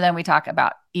media more than we talk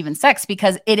about even sex,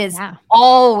 because it is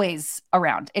always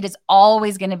around. It is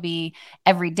always going to be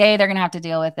every day. They're going to have to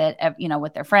deal with it,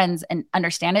 with their friends and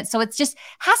understand it. So it's just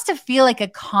has to feel like a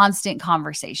constant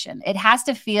conversation. It has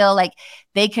to feel like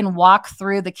they can walk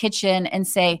through the kitchen and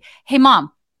say, hey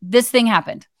mom, this thing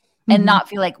happened, and not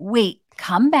feel like, wait,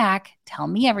 come back, tell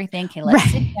me everything. Okay,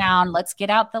 let's sit down. Let's get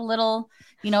out the little,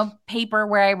 paper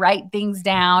where I write things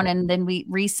down and then we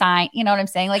re-sign, you know what I'm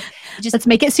saying? Like, just let's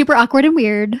make it super awkward and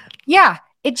weird. Yeah.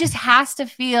 It just has to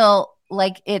feel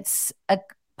like it's a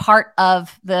part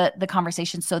of the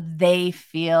conversation. So they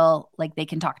feel like they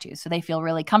can talk to you. So they feel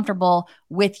really comfortable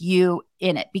with you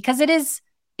in it, because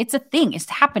it's a thing. It's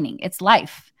happening. It's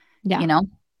life,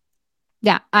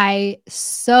 Yeah. I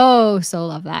so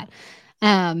love that.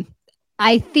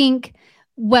 I think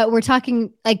what we're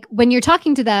talking, like when you're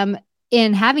talking to them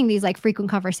in having these like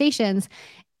frequent conversations,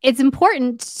 it's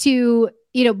important to,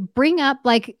 bring up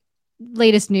like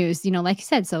latest news, like you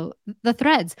said, so the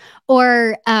threads,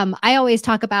 or I always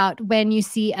talk about when you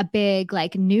see a big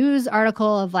like news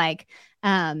article of like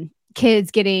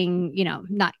kids getting,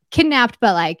 not kidnapped,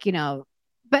 but like,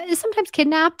 but sometimes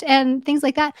kidnapped and things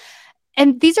like that.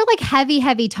 And these are like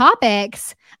heavy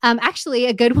topics. Actually,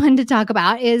 a good one to talk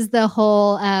about is the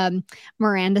whole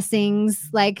Miranda Sings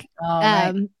like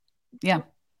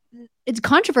it's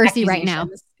controversy right now.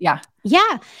 Yeah.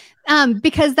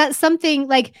 Because that's something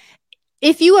like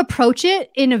if you approach it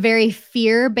in a very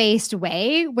fear-based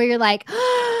way where you're like,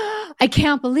 I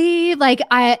can't believe like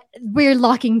we're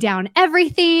locking down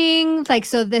everything. Like,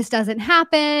 so this doesn't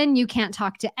happen. You can't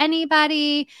talk to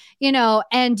anybody,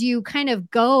 and you kind of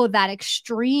go that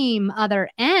extreme other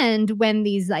end when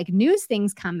these like news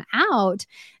things come out,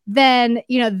 then,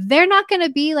 they're not going to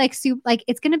be like,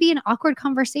 it's going to be an awkward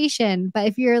conversation. But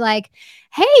if you're like,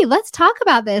 hey, let's talk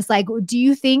about this. Like, do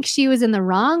you think she was in the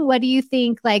wrong? What do you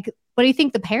think? Like, what do you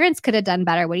think the parents could have done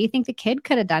better? What do you think the kid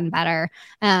could have done better?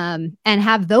 And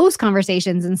have those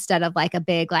conversations instead of like a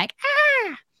big, like,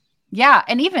 ah. Yeah.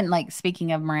 And even like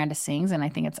speaking of Miranda Sings, and I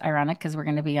think it's ironic because we're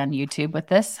going to be on YouTube with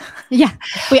this. Yeah.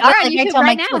 We are on YouTube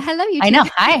right now. Kids, hello, YouTube. I know.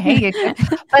 Hi, hey,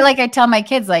 YouTube. But like I tell my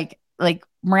kids, like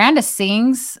Miranda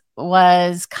Sings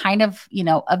was kind of,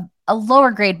 a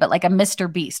lower grade, but like a Mr.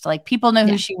 Beast. Like people knew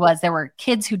who she was. There were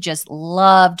kids who just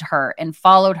loved her and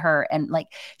followed her. And like,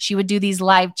 she would do these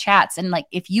live chats. And like,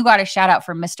 if you got a shout out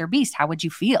from Mr. Beast, how would you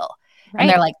feel? Right. And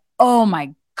they're like, oh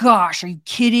my gosh, are you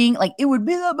kidding? Like it would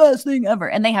be the best thing ever.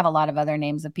 And they have a lot of other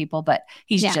names of people, but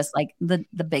he's just like the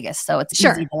biggest. So it's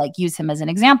easy to like use him as an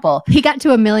example. He got to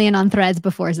 1 million on Threads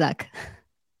before Zuck.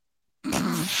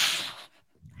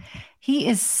 He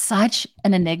is such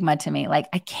an enigma to me. Like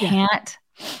I can't,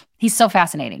 he's so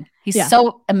fascinating. He's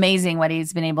so amazing what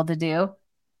he's been able to do.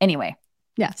 Anyway.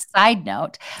 Yeah. Side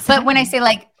note. But when I say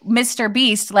like Mr.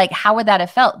 Beast, like how would that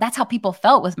have felt? That's how people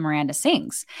felt with Miranda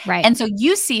Sings. Right. And so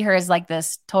you see her as like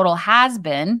this total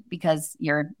has-been because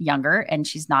you're younger and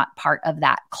she's not part of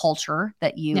that culture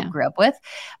that you grew up with.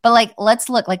 But like, let's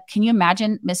look, like, can you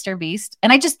imagine Mr. Beast?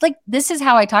 And I just like, this is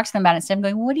how I talk to them about it. Instead of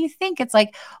going, what do you think? It's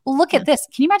like, well, look at this.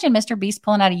 Can you imagine Mr. Beast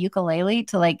pulling out a ukulele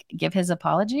to like give his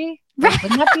apology? Like,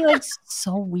 wouldn't that be like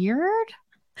so weird?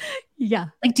 Yeah.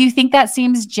 Like, do you think that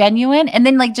seems genuine? And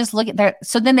then like, just look at their,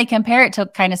 so then they compare it to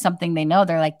kind of something they know.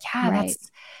 They're like, yeah,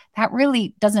 that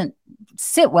really doesn't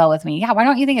sit well with me. Yeah. Why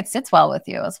don't you think it sits well with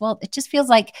you? As well, it just feels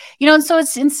like, you know, and so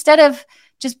it's instead of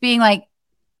just being like,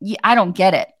 yeah, I don't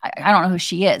get it. I don't know who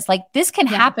she is. Like this can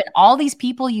happen. All these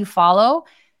people you follow,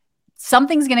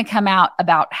 something's going to come out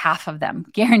about half of them.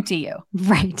 Guarantee you.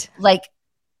 Right. Like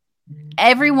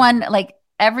everyone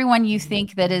you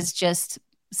think that is just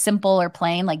simple or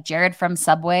plain, like Jared from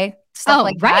Subway, stuff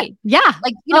like that. Yeah.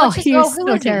 Like, you know, it's just, he's who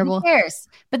so is terrible. Who cares?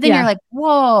 But then you're like,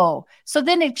 whoa. So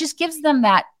then it just gives them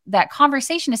that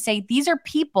conversation to say, these are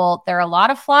people. There are a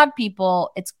lot of flawed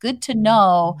people. It's good to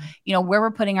know, you know, where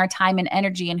we're putting our time and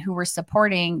energy and who we're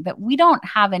supporting, that we don't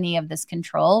have any of this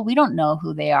control. We don't know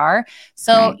who they are.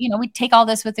 So, you know, we take all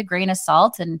this with a grain of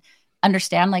salt and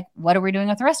understand like, what are we doing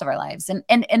with the rest of our lives? And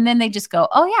then they just go,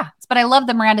 oh yeah. But I love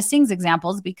the Miranda Sings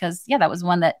examples because that was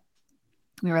one that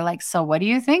we were like, so what do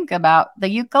you think about the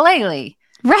ukulele?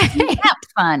 Right.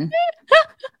 That's fun.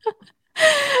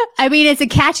 I mean, it's a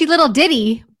catchy little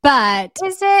ditty, but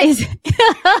is it?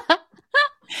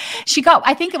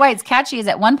 I think why it's catchy is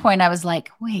at one point I was like,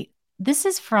 wait, this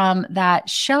is from that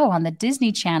show on the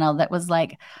Disney Channel that was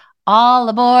like, all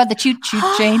aboard the choo-choo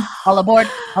train, all aboard,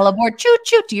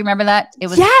 choo-choo. Do you remember that? It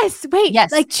was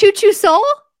like Choo-Choo Soul?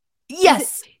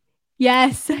 Yes.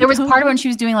 Yes. There was part of when she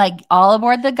was doing like all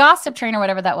aboard the gossip train or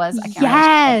whatever that was. I can't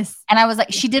remember. And I was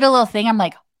like, she did a little thing. I'm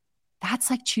like,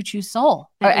 that's like Choo-Choo Soul.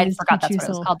 I forgot that's what it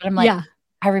was called, but I'm like,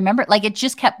 I remember, like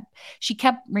she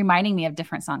kept reminding me of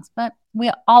different songs, but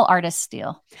we all artists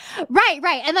steal. Right.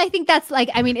 And I think that's like,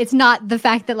 I mean, it's not the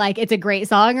fact that like, it's a great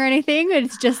song or anything.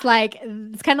 It's just like,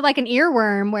 it's kind of like an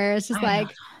earworm where it's just like.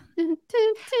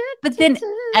 But then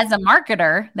as a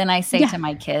marketer, then I say to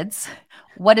my kids,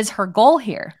 what is her goal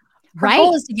here? Her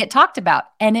goal is to get talked about,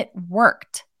 and it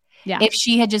worked. Yeah. If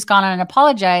she had just gone on and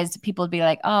apologized, people would be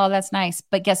like, oh, that's nice.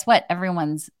 But guess what?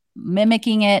 Everyone's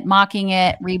mimicking it, mocking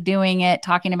it, redoing it,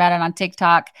 talking about it on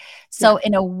TikTok. So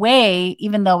in a way,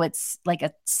 even though it's like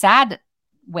a sad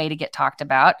way to get talked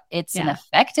about, it's an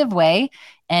effective way.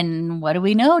 And what do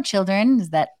we know, children,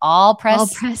 is that all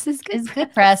press is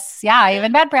good press. Yeah,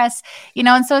 even bad press, you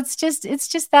know. And so it's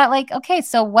just that like, okay,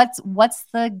 so what's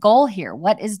the goal here?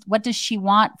 What does she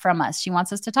want from us? She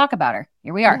wants us to talk about her.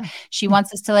 Here we are. Yeah. She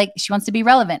wants us to she wants to be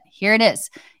relevant. Here it is,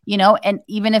 you know, and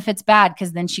even if it's bad,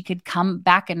 because then she could come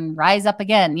back and rise up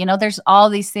again. You know, there's all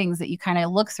these things that you kind of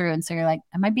look through. And so you're like,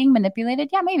 am I being manipulated?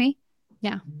 Yeah, maybe.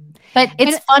 Yeah. But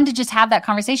it's fun to just have that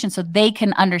conversation so they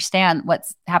can understand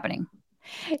what's happening.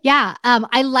 Yeah.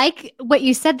 I like what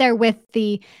you said there with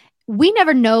we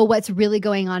never know what's really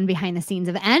going on behind the scenes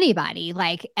of anybody.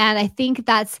 And I think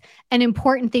that's an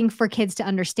important thing for kids to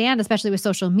understand, especially with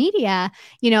social media.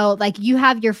 You know, like you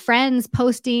have your friends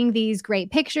posting these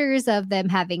great pictures of them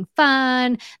having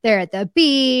fun. They're at the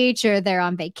beach or they're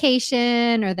on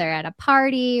vacation or they're at a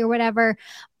party or whatever,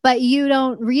 but you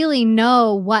don't really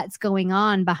know what's going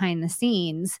on behind the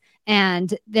scenes.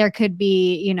 And there could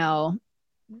be, you know,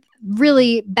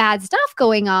 really bad stuff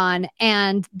going on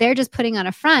and they're just putting on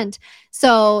a front.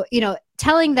 So, you know,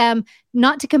 telling them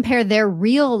not to compare their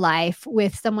real life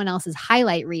with someone else's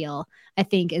highlight reel, I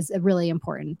think is a really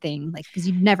important thing, like, because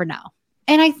you never know.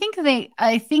 And I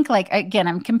think like, again,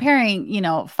 I'm comparing, you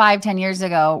know, 5-10 years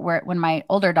ago when my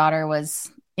older daughter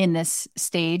was in this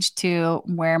stage to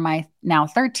where my now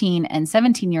 13 and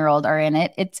 17-year-old are in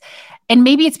it. And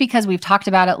maybe it's because we've talked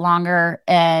about it longer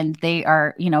and they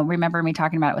are, you know, remember me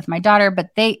talking about it with my daughter, but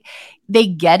they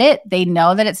get it. They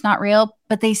know that it's not real,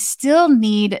 but they still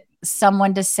need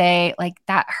someone to say like,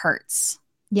 that hurts.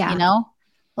 Yeah. You know,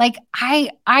 like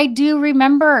I do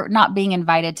remember not being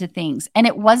invited to things, and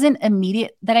it wasn't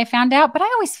immediate that I found out, but I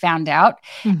always found out.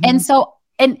 Mm-hmm.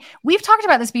 And we've talked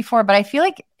about this before, but I feel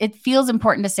like it feels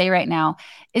important to say right now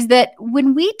is that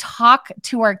when we talk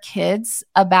to our kids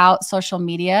about social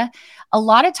media, a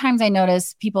lot of times I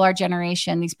notice people our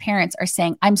generation, these parents are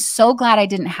saying, I'm so glad I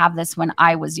didn't have this when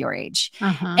I was your age.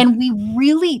 Uh-huh. And we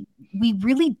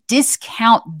really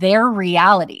discount their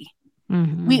reality.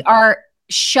 Mm-hmm. We are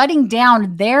shutting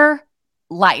down their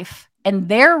life and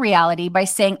their reality by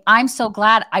saying, I'm so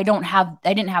glad I didn't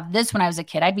have this when I was a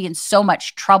kid. I'd be in so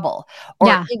much trouble,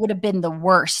 or it would have been the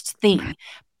worst thing.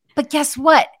 But guess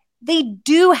what? They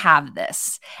do have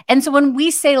this. And so when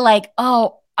we say like,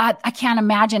 oh, I can't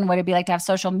imagine what it'd be like to have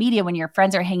social media when your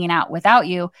friends are hanging out without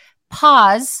you,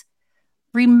 pause.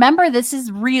 Remember, this is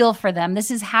real for them.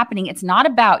 This is happening. It's not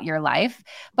about your life,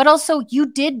 but also you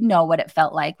did know what it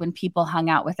felt like when people hung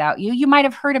out without you. You might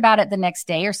have heard about it the next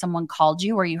day, or someone called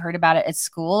you, or you heard about it at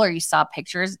school, or you saw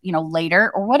pictures,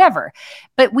 later, or whatever.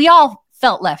 But we all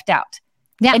felt left out.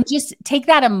 Yeah. And just take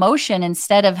that emotion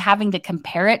instead of having to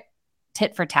compare it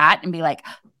tit for tat and be like,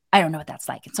 I don't know what that's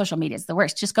like. And social media is the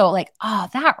worst. Just go like, oh,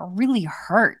 that really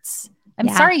hurts. I'm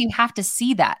sorry you have to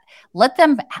see that. Let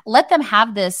them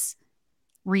have this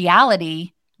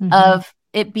reality of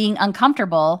it being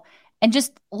uncomfortable, and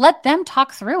just let them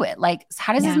talk through it. Like,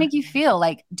 how does this make you feel?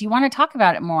 Like, do you want to talk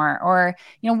about it more? Or,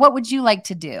 what would you like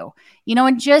to do?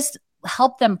 And just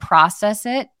help them process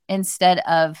it instead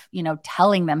of,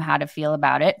 telling them how to feel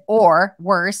about it. Or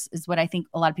worse is what I think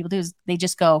a lot of people do is they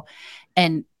just go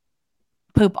and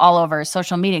poop all over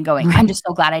social media and going, I'm just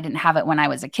so glad I didn't have it when I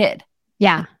was a kid.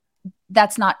 Yeah.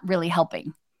 That's not really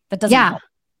helping. That doesn't help.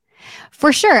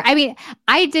 For sure. I mean,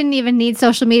 I didn't even need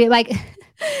social media. Like,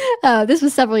 this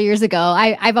was several years ago.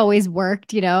 I've always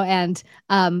worked, and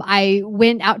I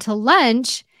went out to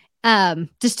lunch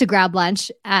just to grab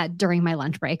lunch during my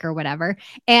lunch break or whatever.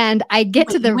 And I get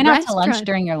to the restaurant. Out to lunch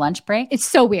during your lunch break? It's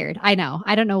so weird. I know.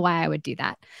 I don't know why I would do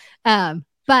that.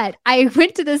 But I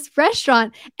went to this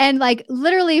restaurant, and like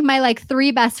literally my like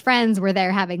 3 best friends were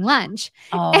there having lunch.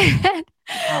 Oh. And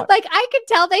like I could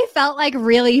tell they felt like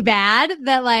really bad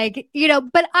that like,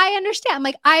 but I understand.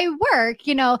 Like I work,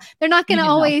 they're not going to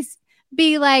always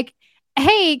be like,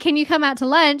 hey, can you come out to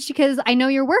lunch? Because I know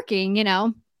you're working,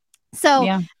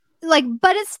 So like,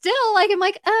 but it's still like, I'm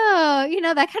like, oh,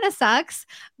 that kind of sucks.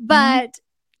 But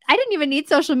I didn't even need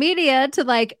social media to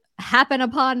like happen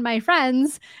upon my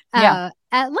friends at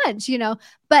lunch,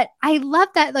 but I love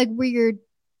that, like where you're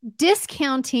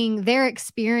discounting their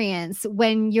experience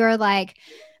when you're like,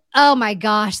 oh my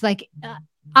gosh, like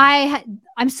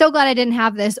I'm so glad I didn't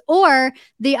have this. Or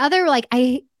the other, like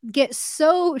I get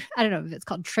so, I don't know if it's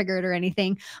called triggered or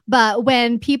anything, but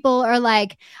when people are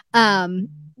like,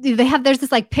 there's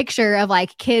this like picture of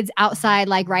like kids outside,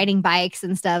 like riding bikes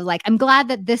and stuff. Like, I'm glad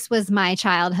that this was my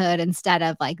childhood instead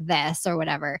of like this or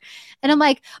whatever. And I'm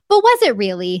like, but was it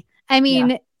really? I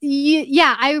mean,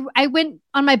 I went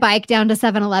on my bike down to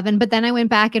 7-Eleven, but then I went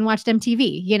back and watched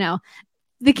MTV.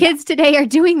 The kids today are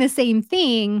doing the same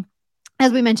thing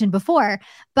as we mentioned before,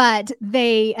 but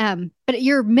but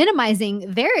you're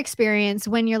minimizing their experience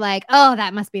when you're like, oh,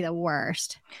 that must be the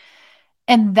worst.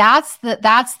 And that's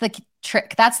the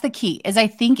trick. That's the key, is I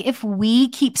think if we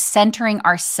keep centering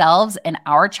ourselves and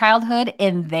our childhood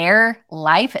in their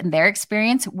life and their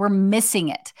experience, we're missing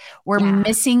it. We're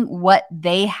missing what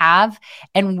they have,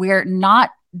 and we're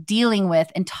not dealing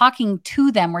with and talking to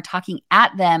them. We're talking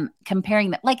at them,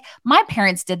 comparing them. Like my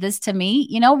parents did this to me,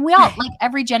 we all, like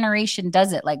every generation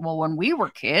does it. Like, well, when we were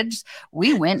kids,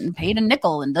 we went and paid a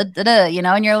nickel and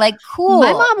and you're like, cool.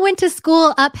 My mom went to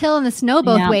school uphill in the snow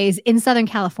both ways in Southern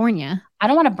California. I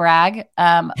don't want to brag,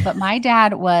 but my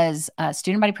dad was a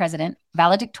student body president,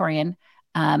 valedictorian,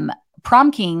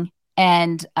 prom king,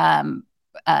 and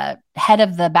head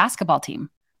of the basketball team.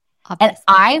 Obviously.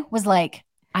 And I was like,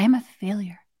 I'm a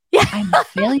failure. I'm a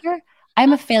failure.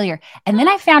 I'm a failure. And then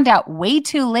I found out way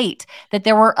too late that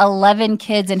there were 11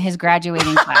 kids in his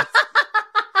graduating class.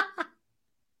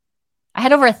 I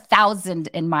had over 1,000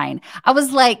 in mine. I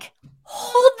was like,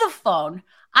 hold the phone.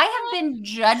 I have been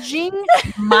judging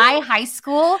my high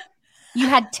school. You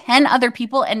had 10 other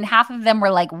people, and half of them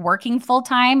were like working full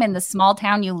time in the small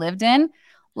town you lived in.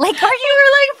 Like, you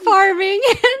were like farming.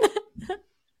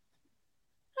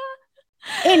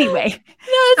 Anyway,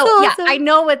 so awesome. I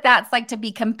know what that's like to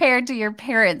be compared to your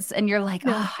parents, and you're like,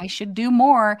 oh, I should do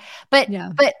more. But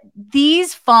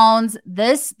these phones,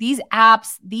 these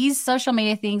apps, these social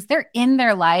media things, they're in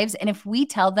their lives. And if we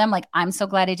tell them like, I'm so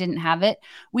glad I didn't have it,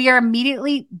 we are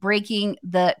immediately breaking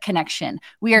the connection.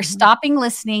 We are stopping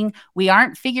listening. We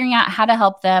aren't figuring out how to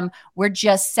help them. We're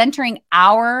just centering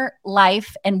our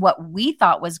life and what we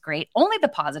thought was great, only the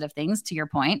positive things, to your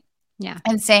point. Yeah.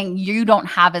 And saying you don't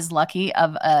have as lucky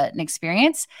of an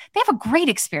experience. They have a great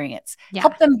experience. Yeah.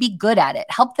 Help them be good at it.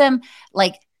 Help them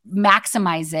like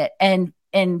maximize it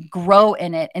and grow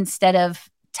in it, instead of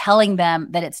telling them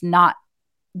that it's not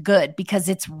good, because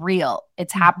it's real.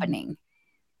 It's happening.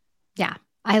 Yeah.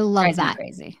 I love that.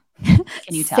 Crazy. Can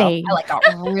you tell? Same. I like got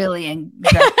really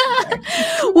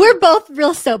We're both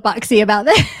real soapboxy about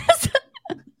this.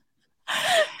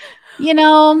 You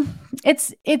know,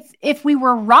 it's if we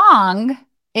were wrong,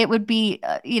 it would be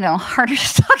harder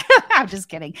to talk about. I'm just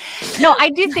kidding. No, I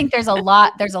do think there's a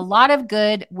lot of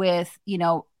good with,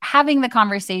 having the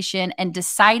conversation and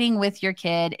deciding with your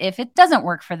kid if it doesn't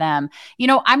work for them.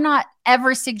 I'm not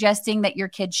ever suggesting that your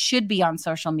kid should be on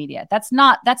social media. That's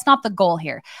not the goal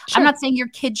here. Sure. I'm not saying your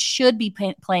kid should be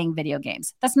playing video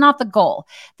games. That's not the goal.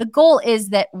 The goal is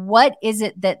that what is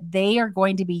it that they are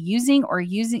going to be using or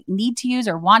need to use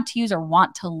or want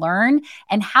to learn,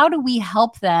 and how do we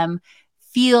help them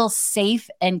feel safe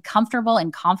and comfortable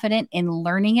and confident in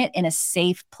learning it in a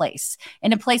safe place.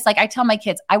 In a place, like I tell my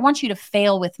kids, I want you to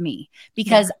fail with me,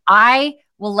 because I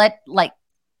will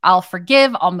I'll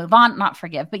forgive, I'll move on, not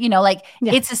forgive, but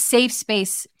it's a safe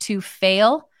space to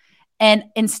fail. And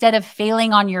instead of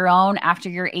failing on your own after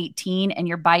you're 18 and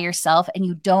you're by yourself and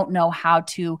you don't know how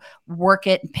to work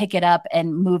it, pick it up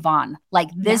and move on,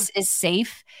 this is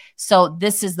safe. So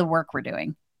this is the work we're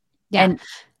doing. Yeah. And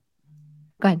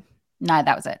go ahead. No,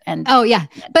 that was it. And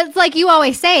but it's like you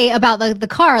always say about the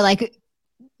car, like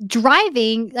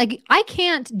driving, I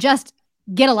can't just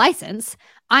get a license.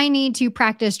 I need to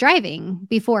practice driving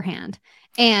beforehand.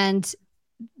 And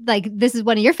this is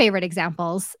one of your favorite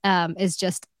examples, is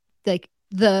just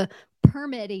the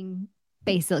permitting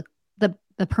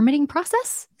the permitting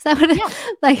process. Is that what it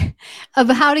is? Of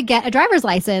how to get a driver's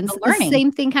license.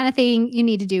 The same kind of thing you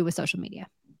need to do with social media.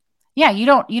 Yeah, you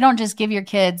don't just give your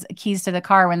kids keys to the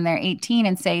car when they're 18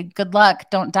 and say, good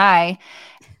luck, don't die.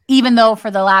 Even though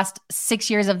for the last 6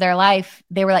 years of their life,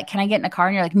 they were like, can I get in a car?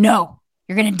 And you're like, no,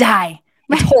 you're going to die.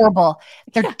 It's horrible.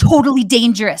 They're totally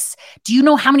dangerous. Do you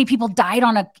know how many people died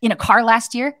in a car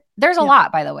last year? There's a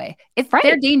lot, by the way.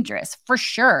 They're dangerous for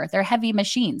sure. They're heavy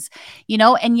machines,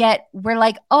 and yet we're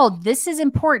like, oh, this is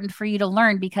important for you to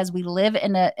learn, because we live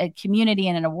in a community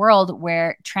and in a world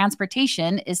where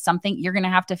transportation is something you're going to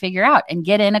have to figure out and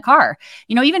get in a car.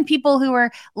 Even people who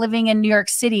are living in New York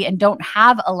City and don't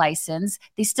have a license,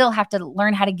 they still have to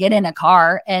learn how to get in a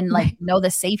car and know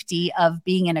the safety of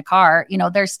being in a car.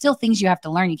 There's still things you have to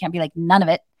learn. You can't be like, none of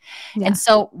it. Yeah. And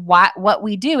so what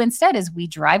we do instead is we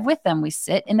drive with them. We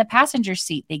sit in the passenger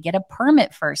seat. They get a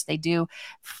permit first. They do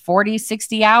 40,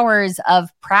 60 hours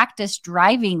of practice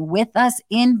driving with us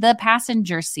in the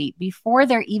passenger seat before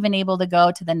they're even able to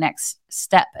go to the next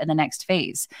step and the next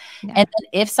phase. Yeah. And then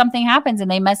if something happens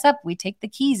and they mess up, we take the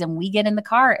keys and we get in the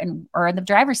car or in the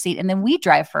driver's seat, and then we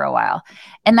drive for a while.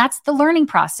 And that's the learning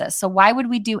process. So why would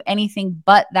we do anything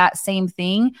but that same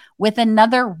thing with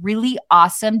another really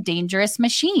awesome, dangerous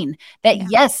machine that,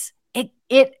 yes,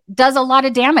 it does a lot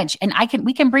of damage, and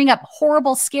we can bring up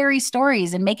horrible, scary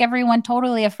stories and make everyone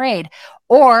totally afraid.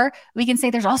 Or we can say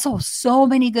there's also so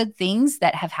many good things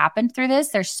that have happened through this.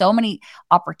 There's so many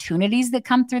opportunities that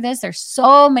come through this. There's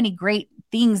so many great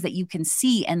things that you can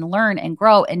see and learn and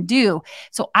grow and do.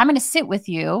 So I'm going to sit with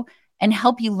you and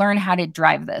help you learn how to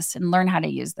drive this and learn how to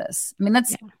use this. I mean,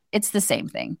 it's the same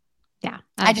thing. Yeah.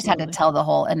 Absolutely. I just had to tell the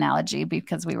whole analogy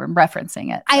because we were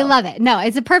referencing it. So. I love it. No,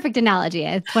 it's a perfect analogy.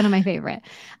 It's one of my favorite.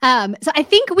 So I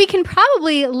think we can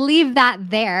probably leave that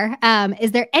there.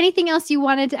 Is there anything else you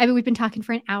wanted to, we've been talking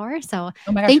for an hour, so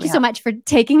thank you so much for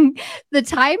taking the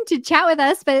time to chat with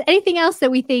us. But anything else that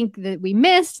we think that we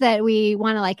missed that we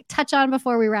want to touch on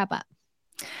before we wrap up?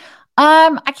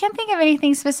 I can't think of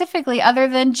anything specifically other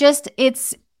than just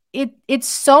it's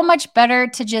so much better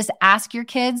to just ask your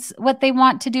kids what they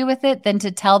want to do with it than to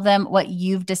tell them what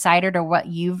you've decided or what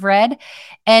you've read.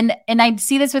 And I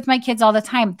see this with my kids all the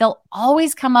time. They'll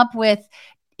always come up with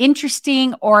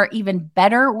interesting or even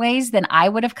better ways than I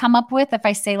would have come up with if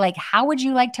I say, how would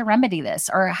you like to remedy this?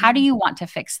 Or how do you want to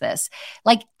fix this?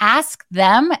 Ask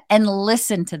them and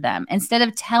listen to them. Instead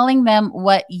of telling them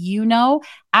what you know,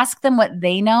 ask them what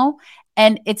they know.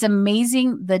 And it's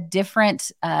amazing the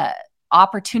different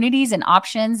opportunities and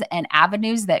options and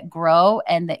avenues that grow,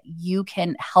 and that you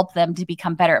can help them to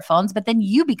become better at phones, but then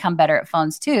you become better at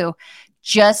phones too,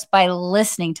 just by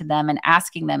listening to them and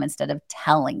asking them instead of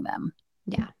telling them.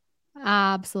 Yeah,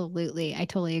 absolutely. I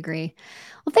totally agree.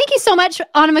 Well, thank you so much,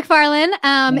 Anna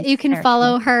McFarlane. You can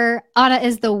follow her. Anna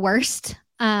is the worst,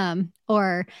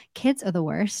 or Kids Are the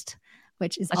Worst,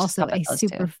 which is also a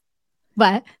super,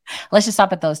 what? Let's just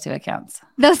stop at those two accounts.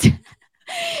 Those two.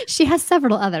 She has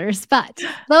several others, but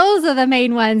those are the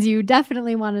main ones you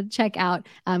definitely want to check out.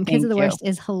 Kids Are the Worst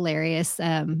is hilarious.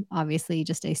 Obviously,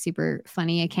 just a super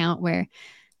funny account where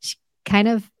she kind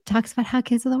of talks about how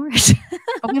kids are the worst.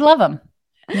 But we love them.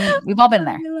 We've all been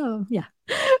there. We love them. Yeah,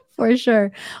 for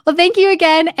sure. Well, thank you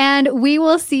again, and we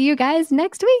will see you guys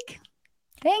next week.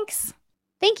 Thanks.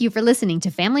 Thank you for listening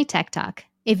to Family Tech Talk.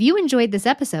 If you enjoyed this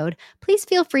episode, please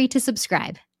feel free to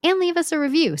subscribe. and leave us a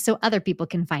review so other people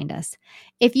can find us.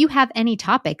 If you have any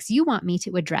topics you want me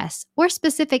to address or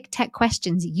specific tech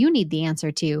questions you need the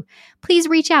answer to, please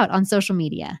reach out on social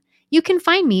media. You can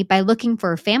find me by looking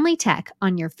for Family Tech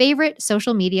on your favorite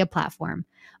social media platform,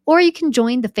 or you can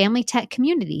join the Family Tech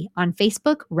community on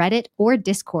Facebook, Reddit, or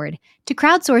Discord to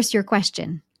crowdsource your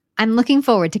question. I'm looking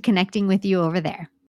forward to connecting with you over there.